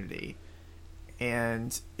local community.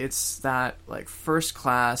 And it's that, like, first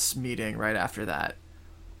class meeting right after that.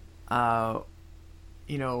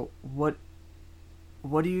 You know,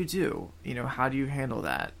 what do you do? You know, how do you handle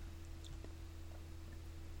that?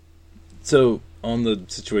 So, on the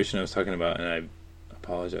situation I was talking about, and I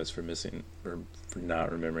apologize for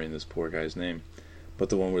not remembering this poor guy's name, but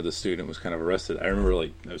the one where the student was kind of arrested. I remember,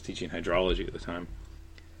 like, I was teaching hydrology at the time,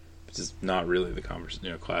 which is not really the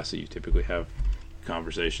class that you typically have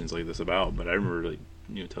conversations like this about. But I remember, like,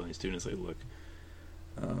 you know, telling students, like, look,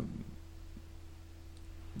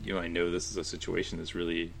 you know, I know this is a situation that's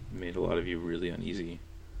really made a lot of you really uneasy,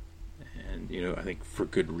 and, you know, I think for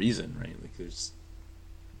good reason, right? Like, there's,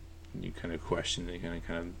 you kind of question the kind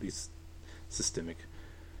of these systemic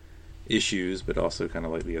issues, but also kind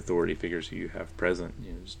of like the authority figures who you have present.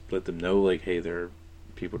 You know, just let them know, like, hey, there are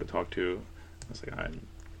people to talk to. I was like, I'm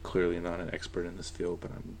clearly not an expert in this field,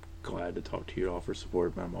 but I'm glad to talk to you, offer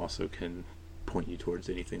support, but I'm also can point you towards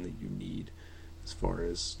anything that you need as far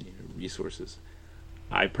as, you know, resources.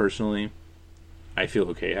 I personally, I feel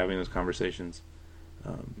okay having those conversations.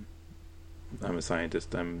 I'm a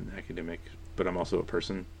scientist, I'm an academic, but I'm also a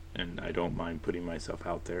person, and I don't mind putting myself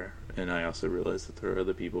out there. And I also realize that there are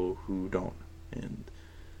other people who don't. And,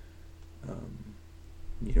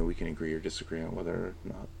 you know, we can agree or disagree on whether or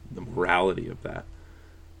not the morality of that.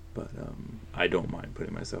 But I don't mind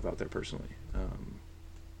putting myself out there personally.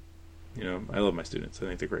 You know, I love my students. I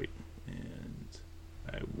think they're great. And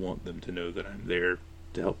I want them to know that I'm there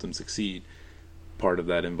to help them succeed. Part of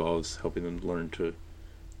that involves helping them learn to,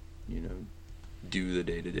 you know, do the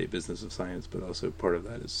day-to-day business of science, but also part of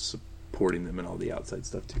that is supporting them in all the outside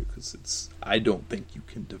stuff too, because I don't think you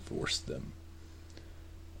can divorce them.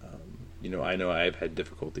 You know I've had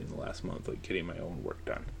difficulty in the last month, like, getting my own work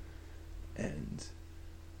done, and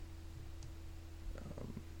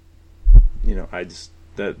you know,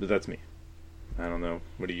 that's me. I don't know.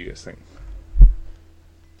 What do you guys think?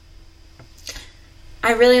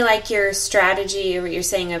 I really like your strategy, or what you're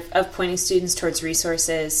saying, of pointing students towards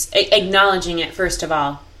resources, acknowledging it, first of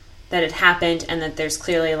all, that it happened and that there's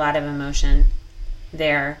clearly a lot of emotion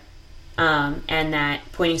there. and that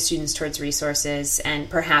pointing students towards resources, and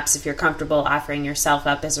perhaps if you're comfortable offering yourself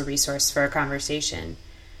up as a resource for a conversation.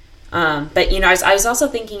 But, I was also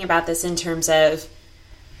thinking about this in terms of,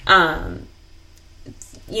 the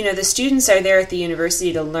students are there at the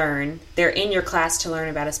university to learn. They're in your class to learn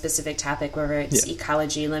about a specific topic, whether it's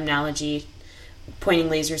ecology, limnology, pointing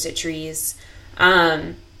lasers at trees.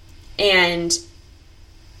 And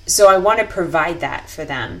so I want to provide that for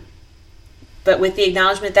them, but with the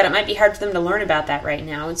acknowledgement that it might be hard for them to learn about that right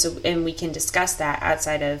now. And we can discuss that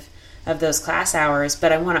outside of those class hours.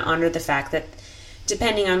 But I want to honor the fact that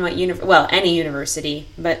depending on what any university,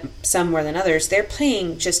 but some more than others, they're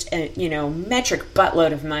paying just a metric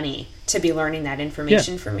buttload of money to be learning that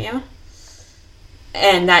information from you.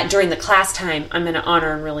 And that during the class time, I'm going to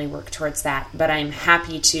honor and really work towards that. But I'm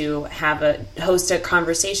happy to host a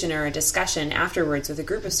conversation or a discussion afterwards with a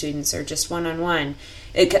group of students or just one-on-one.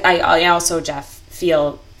 I also, Jeff,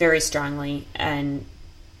 feel very strongly and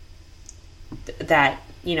that,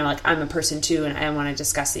 I'm a person too, and I want to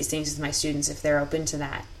discuss these things with my students if they're open to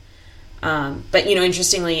that. But,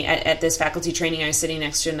 interestingly, at this faculty training, I was sitting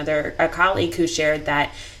next to a colleague who shared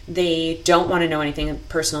that they don't want to know anything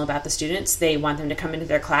personal about the students. They want them to come into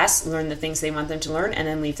their class, learn the things they want them to learn, and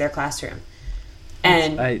then leave their classroom.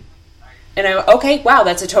 Okay, wow,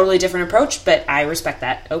 that's a totally different approach, but I respect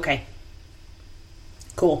that. Okay.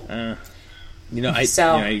 Cool. I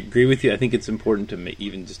agree with you. I think it's important to make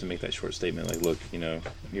that short statement. Like, look,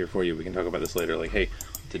 here for you. We can talk about this later. Like, hey,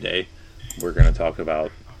 today we're going to talk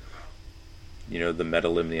about, the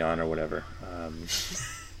metalimnion or whatever.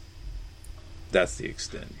 That's the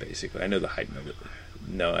extent, basically. I know the height of it.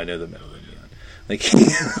 No, I know the metalimnion.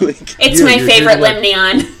 It's my favorite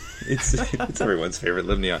limnion. It's everyone's favorite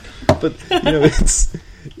limnion. But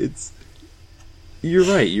it's you're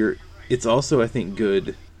right. It's also, I think,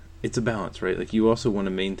 good. It's a balance, right? Like, you also want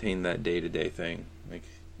to maintain that day-to-day thing. Like,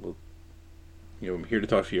 well, I'm here to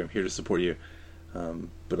talk to you. I'm here to support you.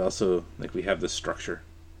 But also, like, we have this structure.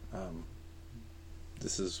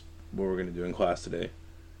 This is what we're going to do in class today.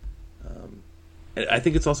 I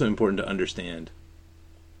think it's also important to understand.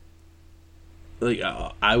 Like,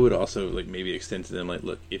 I would also, like, maybe extend to them, like,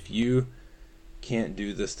 look, if you can't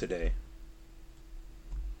do this today,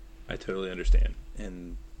 I totally understand.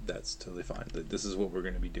 And that's totally fine. This is what we're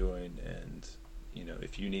going to be doing, and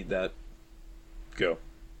if you need that, go.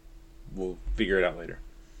 We'll figure it out later.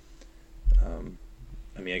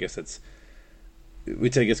 I guess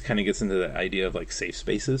which I guess kind of gets into the idea of like safe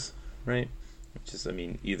spaces, right? Which is,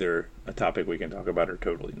 either a topic we can talk about or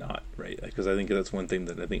totally not, right? Because I think that's one thing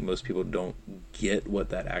that I think most people don't get what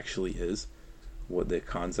that actually is, what the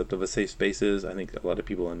concept of a safe space is. I think a lot of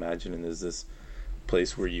people imagine it as this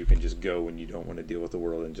place where you can just go when you don't want to deal with the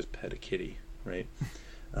world and just pet a kitty, right?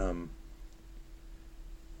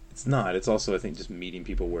 It's not. It's also, I think, just meeting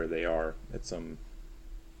people where they are at some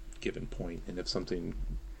given point. And if something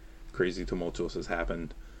crazy tumultuous has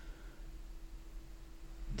happened,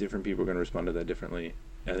 different people are going to respond to that differently.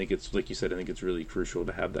 I think it's, like you said, I think it's really crucial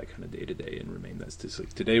to have that kind of day-to-day and remain that.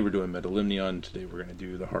 Like, today we're doing metalimnion, today we're going to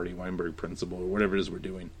do the Hardy-Weinberg principle, or whatever it is we're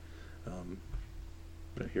doing.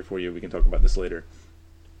 But here for you, we can talk about this later.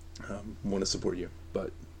 Want to support you,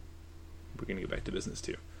 but we're going to get back to business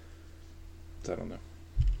too. So I don't know.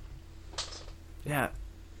 Yeah.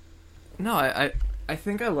 No, I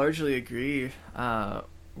think I largely agree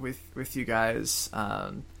with you guys.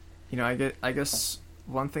 I guess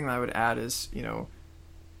one thing that I would add is,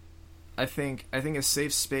 I think a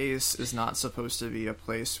safe space is not supposed to be a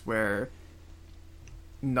place where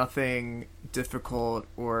nothing difficult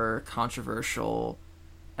or controversial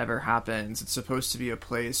ever happens. It's supposed to be a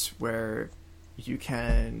place where you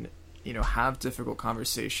can, have difficult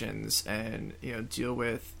conversations and, deal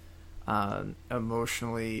with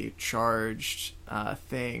emotionally charged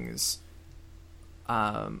things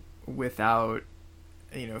without,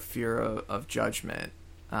 fear of judgment.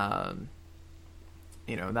 That's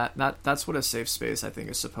what a safe space, I think,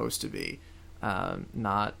 is supposed to be.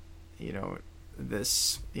 Not,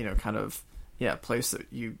 this, kind of, place that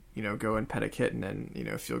you go and pet a kitten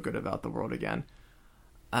and, feel good about the world again.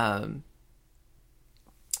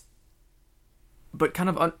 But kind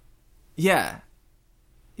of,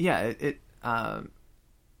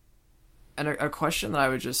 and a question that I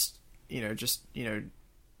would just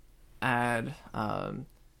add, to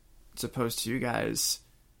pose to you guys,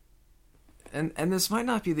 and this might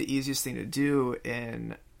not be the easiest thing to do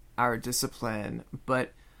in our discipline,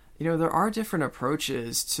 but there are different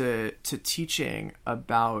approaches to teaching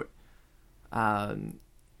about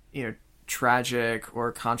tragic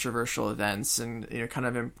or controversial events, and kind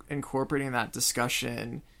of incorporating that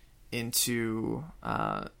discussion into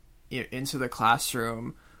into the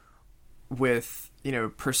classroom with,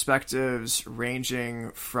 perspectives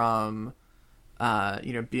ranging from,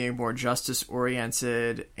 being more justice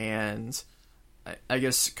oriented and I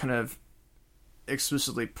guess kind of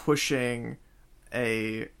explicitly pushing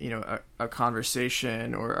a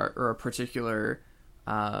conversation or a particular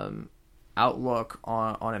outlook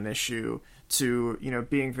on an issue to,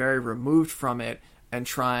 being very removed from it and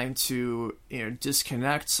trying to,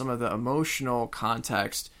 disconnect some of the emotional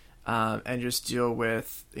context and just deal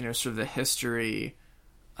with, sort of the history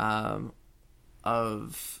of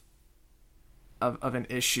an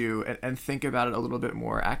issue and think about it a little bit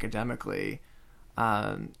more academically.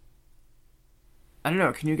 I don't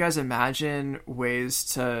know. Can you guys imagine ways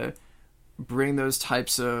to bring those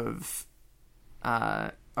types of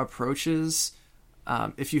approaches,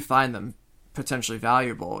 if you find them potentially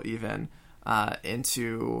valuable, even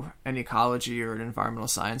into an ecology or an environmental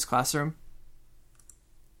science classroom?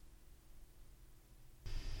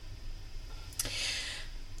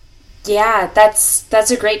 Yeah,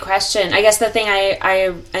 that's a great question. I guess the thing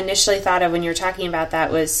I initially thought of when you were talking about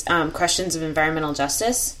that was questions of environmental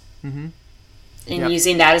justice. Mm-hmm. And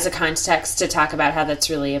using that as a context to talk about how that's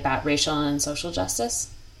really about racial and social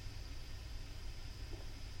justice.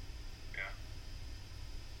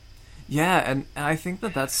 Yeah, and I think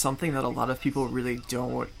that that's something that a lot of people really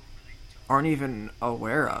aren't even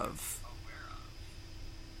aware of.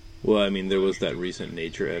 Well, I mean, there was that recent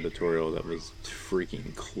Nature editorial that was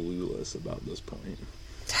freaking clueless about this point.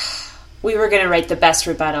 We were going to write the best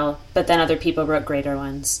rebuttal, but then other people wrote greater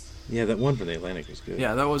ones. Yeah, that one from the Atlantic was good.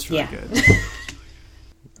 Yeah, that was really good.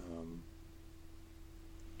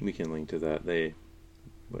 We can link to that.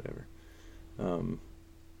 Whatever.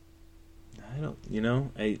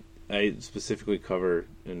 I specifically cover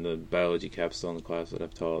in the biology capstone class that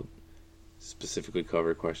I've taught, specifically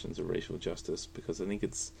cover questions of racial justice because I think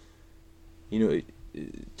it's, to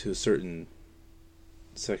a certain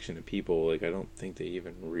section of people, like I don't think they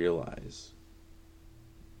even realize,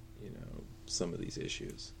 some of these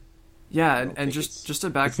issues. Yeah, and just to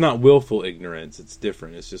back... It's not willful ignorance, it's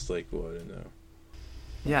different. It's just like, well, I don't know.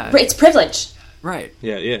 Yeah. It's privilege. Right.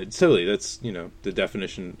 Yeah, totally. That's, the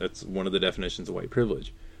definition, that's one of the definitions of white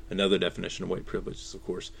privilege. Another definition of white privilege is, of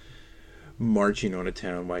course, marching on a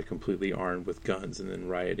town white completely armed with guns and then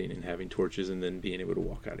rioting and having torches and then being able to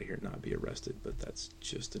walk out of here and not be arrested. But that's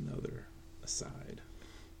just another aside.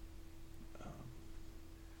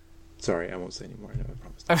 Sorry, I won't say anymore. I know I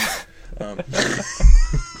promised.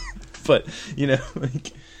 But,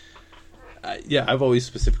 I've always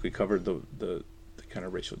specifically covered the kind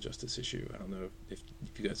of racial justice issue. I don't know if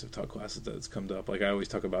you guys have taught classes that it's come up. Like I always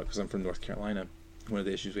talk about, because I'm from North Carolina, one of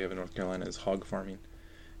the issues we have in North Carolina is hog farming.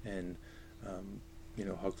 And,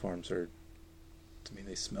 hog farms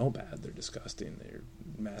they smell bad. They're disgusting. They're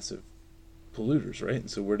massive polluters, right? And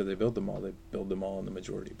so where do they build them all? They build them all in the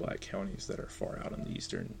majority black counties that are far out in the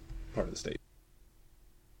eastern part of the state.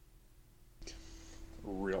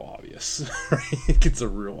 Real obvious, right? It's a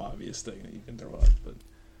real obvious thing that you can throw up, but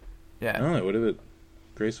yeah. I don't know.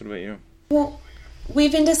 Grace, what about you? Well,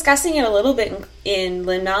 we've been discussing it a little bit in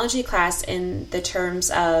limnology class in the terms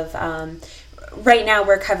of, right now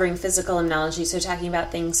we're covering physical limnology, so talking about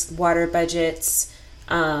things, water budgets,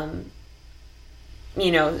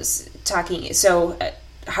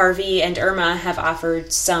 Harvey and Irma have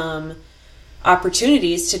offered some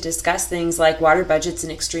opportunities to discuss things like water budgets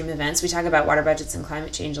and extreme events. We talk about water budgets and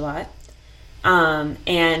climate change a lot.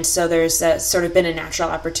 And so there's sort of been a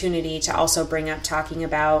natural opportunity to also bring up talking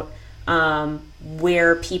about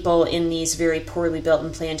where people in these very poorly built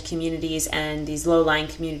and planned communities and these low-lying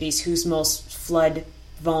communities who's most flood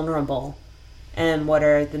vulnerable, and what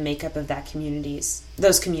are the makeup of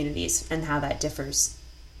those communities, and how that differs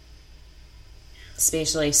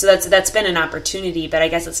spatially. So that's been an opportunity, but I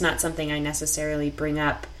guess it's not something I necessarily bring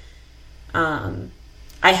up. I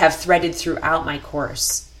have threaded throughout my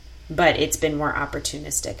course, but it's been more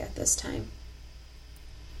opportunistic at this time.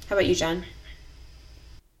 How about you, John?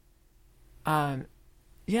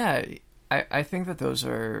 Yeah, I think that those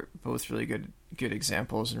are both really good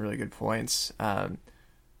examples and really good points. I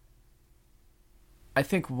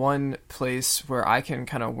think one place where I can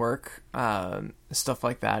kind of work stuff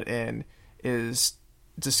like that in is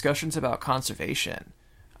discussions about conservation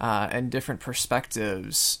and different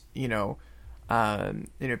perspectives.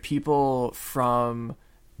 People from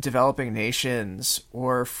developing nations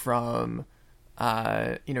or from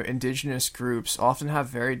indigenous groups often have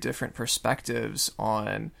very different perspectives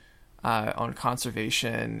on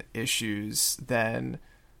conservation issues than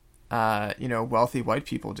wealthy white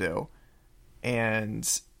people do, and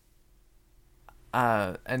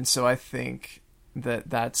so I think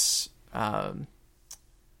that's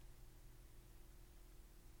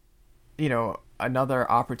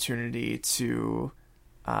another opportunity to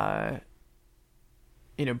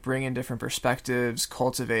bring in different perspectives,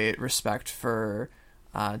 cultivate respect for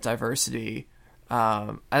diversity.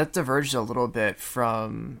 That diverged a little bit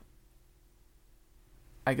from,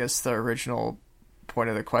 I guess, the original point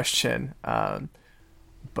of the question.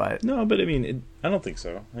 But no, but I mean, I don't think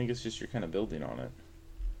so. I think it's just you're kind of building on it.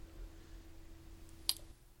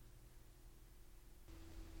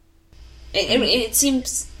 It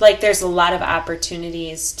seems like there's a lot of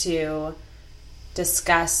opportunities to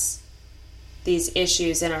discuss these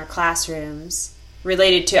issues in our classrooms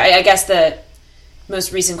related to, I guess the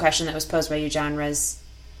most recent question that was posed by you, John, was,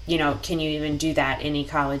 can you even do that in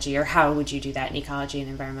ecology, or how would you do that in ecology and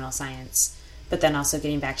environmental science? But then also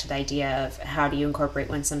getting back to the idea of how do you incorporate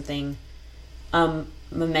when something,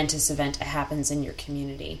 momentous event happens in your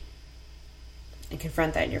community and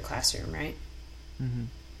confront that in your classroom, right? Mm-hmm.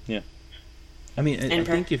 Yeah. I mean, I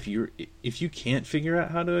think if you can't figure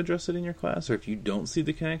out how to address it in your class, or if you don't see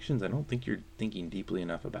the connections, I don't think you're thinking deeply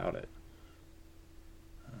enough about it.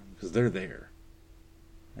 Because they're there.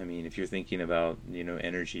 I mean, if you're thinking about,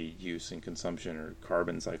 energy use and consumption or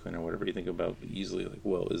carbon cycling or whatever, you think about easily, like,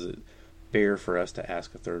 well, is it fair for us to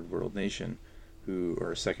ask a third world nation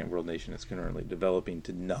or a second world nation that's currently developing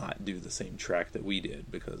to not do the same track that we did?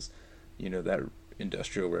 Because, that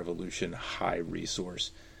industrial revolution, high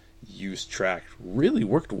resource use track really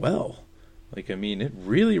worked well. Like, I mean, it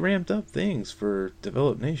really ramped up things for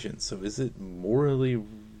developed nations. So is it morally,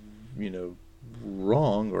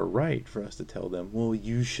 wrong or right for us to tell them, well,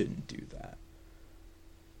 you shouldn't do that?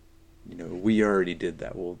 We already did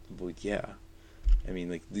that. Well, yeah. I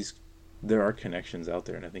mean, like, there are connections out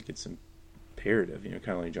there, and I think it's imperative,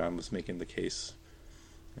 kind of like John was making the case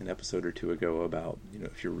an episode or two ago about,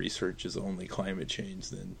 if your research is only climate change,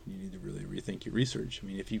 then you need to really rethink your research. I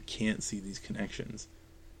mean, if you can't see these connections,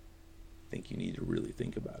 I think you need to really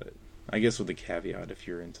think about it. I guess with the caveat, if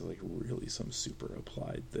you're into, like, really some super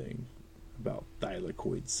applied thing about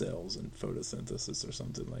thylakoid cells and photosynthesis or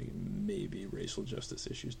something, like, maybe racial justice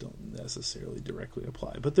issues don't necessarily directly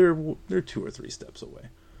apply, but they're 2 or 3 steps away.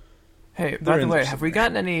 Hey, by the way, have we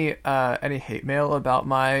gotten any hate mail about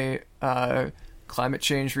my climate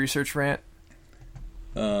change research rant?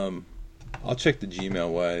 I'll check the Gmail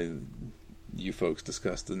while you folks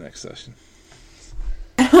discuss the next session.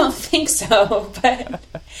 I don't think so, but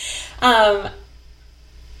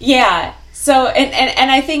yeah. So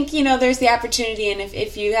and I think there's the opportunity, and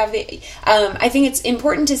if you have the, I think it's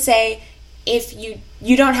important to say, if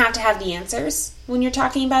you don't have to have the answers when you're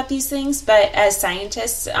talking about these things, but as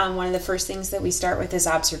scientists, one of the first things that we start with is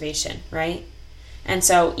observation, right? And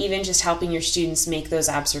so even just helping your students make those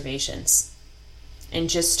observations and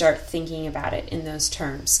just start thinking about it in those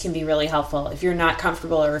terms can be really helpful if you're not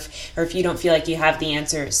comfortable, or if you don't feel like you have the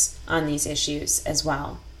answers on these issues as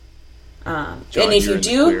well. John, and if you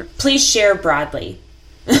do, please share broadly.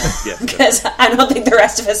 Because I don't think the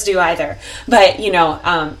rest of us do either. But,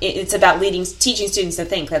 it's about teaching students to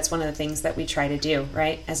think. That's one of the things that we try to do,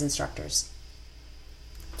 right, as instructors.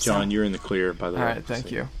 John, you're in the clear, by the way. All right,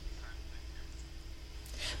 thank you.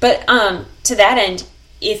 But to that end,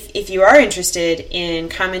 if you are interested in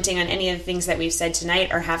commenting on any of the things that we've said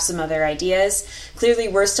tonight, or have some other ideas, clearly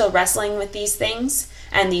we're still wrestling with these things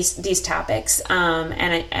and these topics,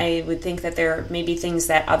 and I would think that there may be things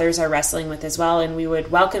that others are wrestling with as well, and we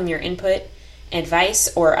would welcome your input, advice,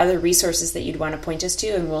 or other resources that you'd want to point us to,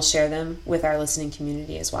 and we'll share them with our listening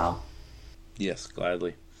community as well. Yes,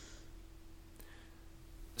 gladly.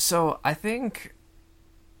 So I think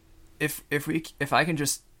if I can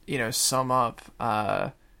just sum up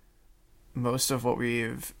most of what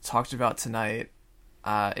we've talked about tonight,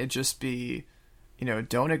 it'd just be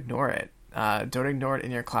don't ignore it. Don't ignore it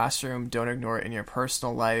in your classroom. Don't ignore it in your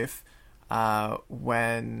personal life.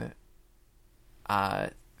 When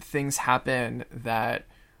things happen that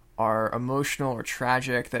are emotional or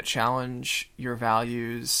tragic, that challenge your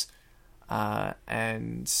values,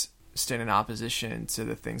 and stand in opposition to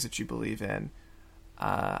the things that you believe in,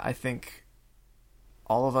 I think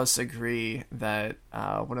all of us agree that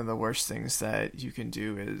one of the worst things that you can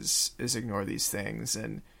do is ignore these things.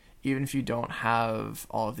 And even if you don't have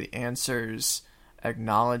all of the answers,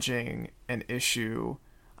 acknowledging an issue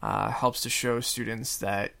helps to show students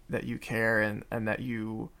that you care, and that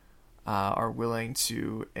you are willing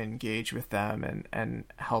to engage with them and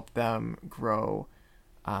help them grow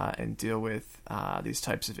and deal with these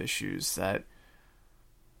types of issues that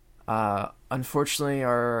unfortunately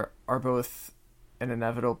are both an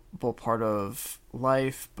inevitable part of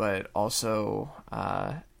life, but also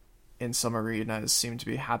in some arenas seem to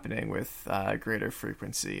be happening with greater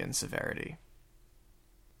frequency and severity.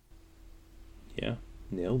 Yeah,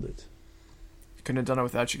 nailed it. Couldn't have done it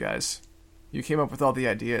without you guys. You came up with all the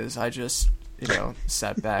ideas. I just,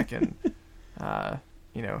 sat back and,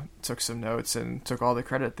 took some notes and took all the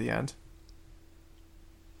credit at the end.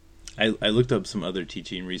 I looked up some other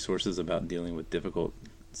teaching resources about dealing with difficult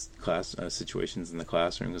class situations in the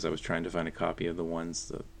classroom because I was trying to find a copy of the ones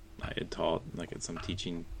that I had taught, like at some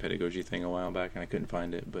teaching pedagogy thing a while back, and I couldn't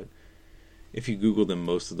find it. But if you Google them,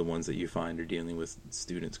 most of the ones that you find are dealing with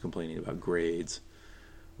students complaining about grades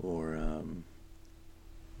or,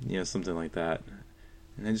 something like that.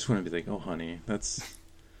 And I just want to be like, oh, honey,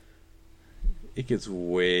 it gets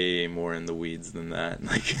way more in the weeds than that.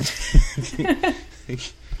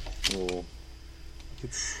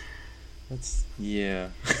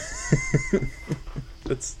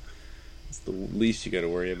 That's the least you got to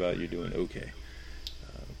worry about. You're doing okay.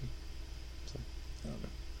 I don't know.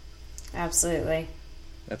 Absolutely.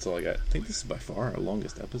 That's all I got. I think this is by far our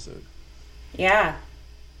longest episode. Yeah.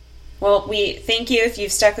 Well, we thank you if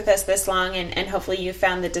you've stuck with us this long, and hopefully you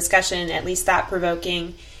found the discussion at least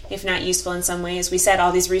thought-provoking, if not useful in some ways. We said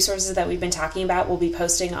all these resources that we've been talking about will be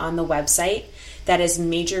posting on the website. That is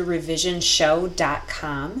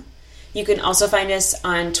majorrevisionshow.com. You can also find us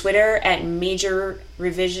on Twitter at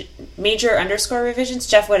major_revisions.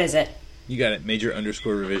 Jeff, what is it? You got it.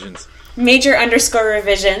 Major_revisions.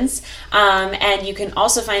 Major_revisions. And you can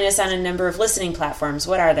also find us on a number of listening platforms.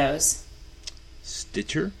 What are those?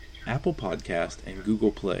 Stitcher, Apple Podcast, and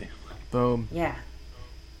Google Play. Boom. Yeah.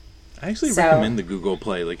 I actually recommend the Google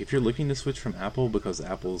Play. Like, if you're looking to switch from Apple because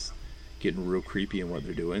Apple's getting real creepy in what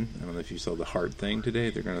they're doing. I don't know if you saw the heart thing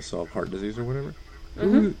today. They're going to solve heart disease or whatever.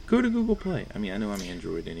 Mm-hmm. Go to Google Play. I mean, I know I'm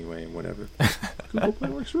Android anyway and whatever. Google Play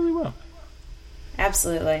works really well.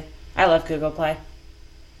 Absolutely. I love Google Play.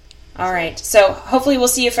 All right. So hopefully we'll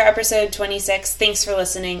see you for episode 26. Thanks for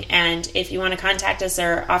listening. And if you want to contact us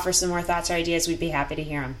or offer some more thoughts or ideas, we'd be happy to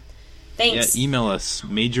hear them. Thanks. Yeah, email us,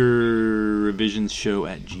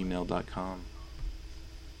 majorrevisionsshow@gmail.com.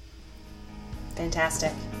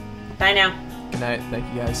 Fantastic. Bye now. Good night. Thank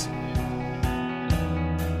you, guys.